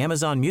downloading the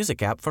Amazon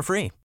Music app for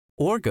free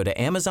or go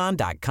to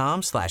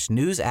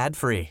amazon.com/news ad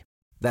free.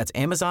 That's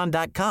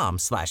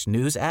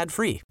amazon.com/news ad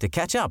free to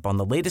catch up on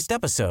the latest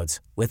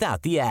episodes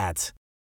without the ads.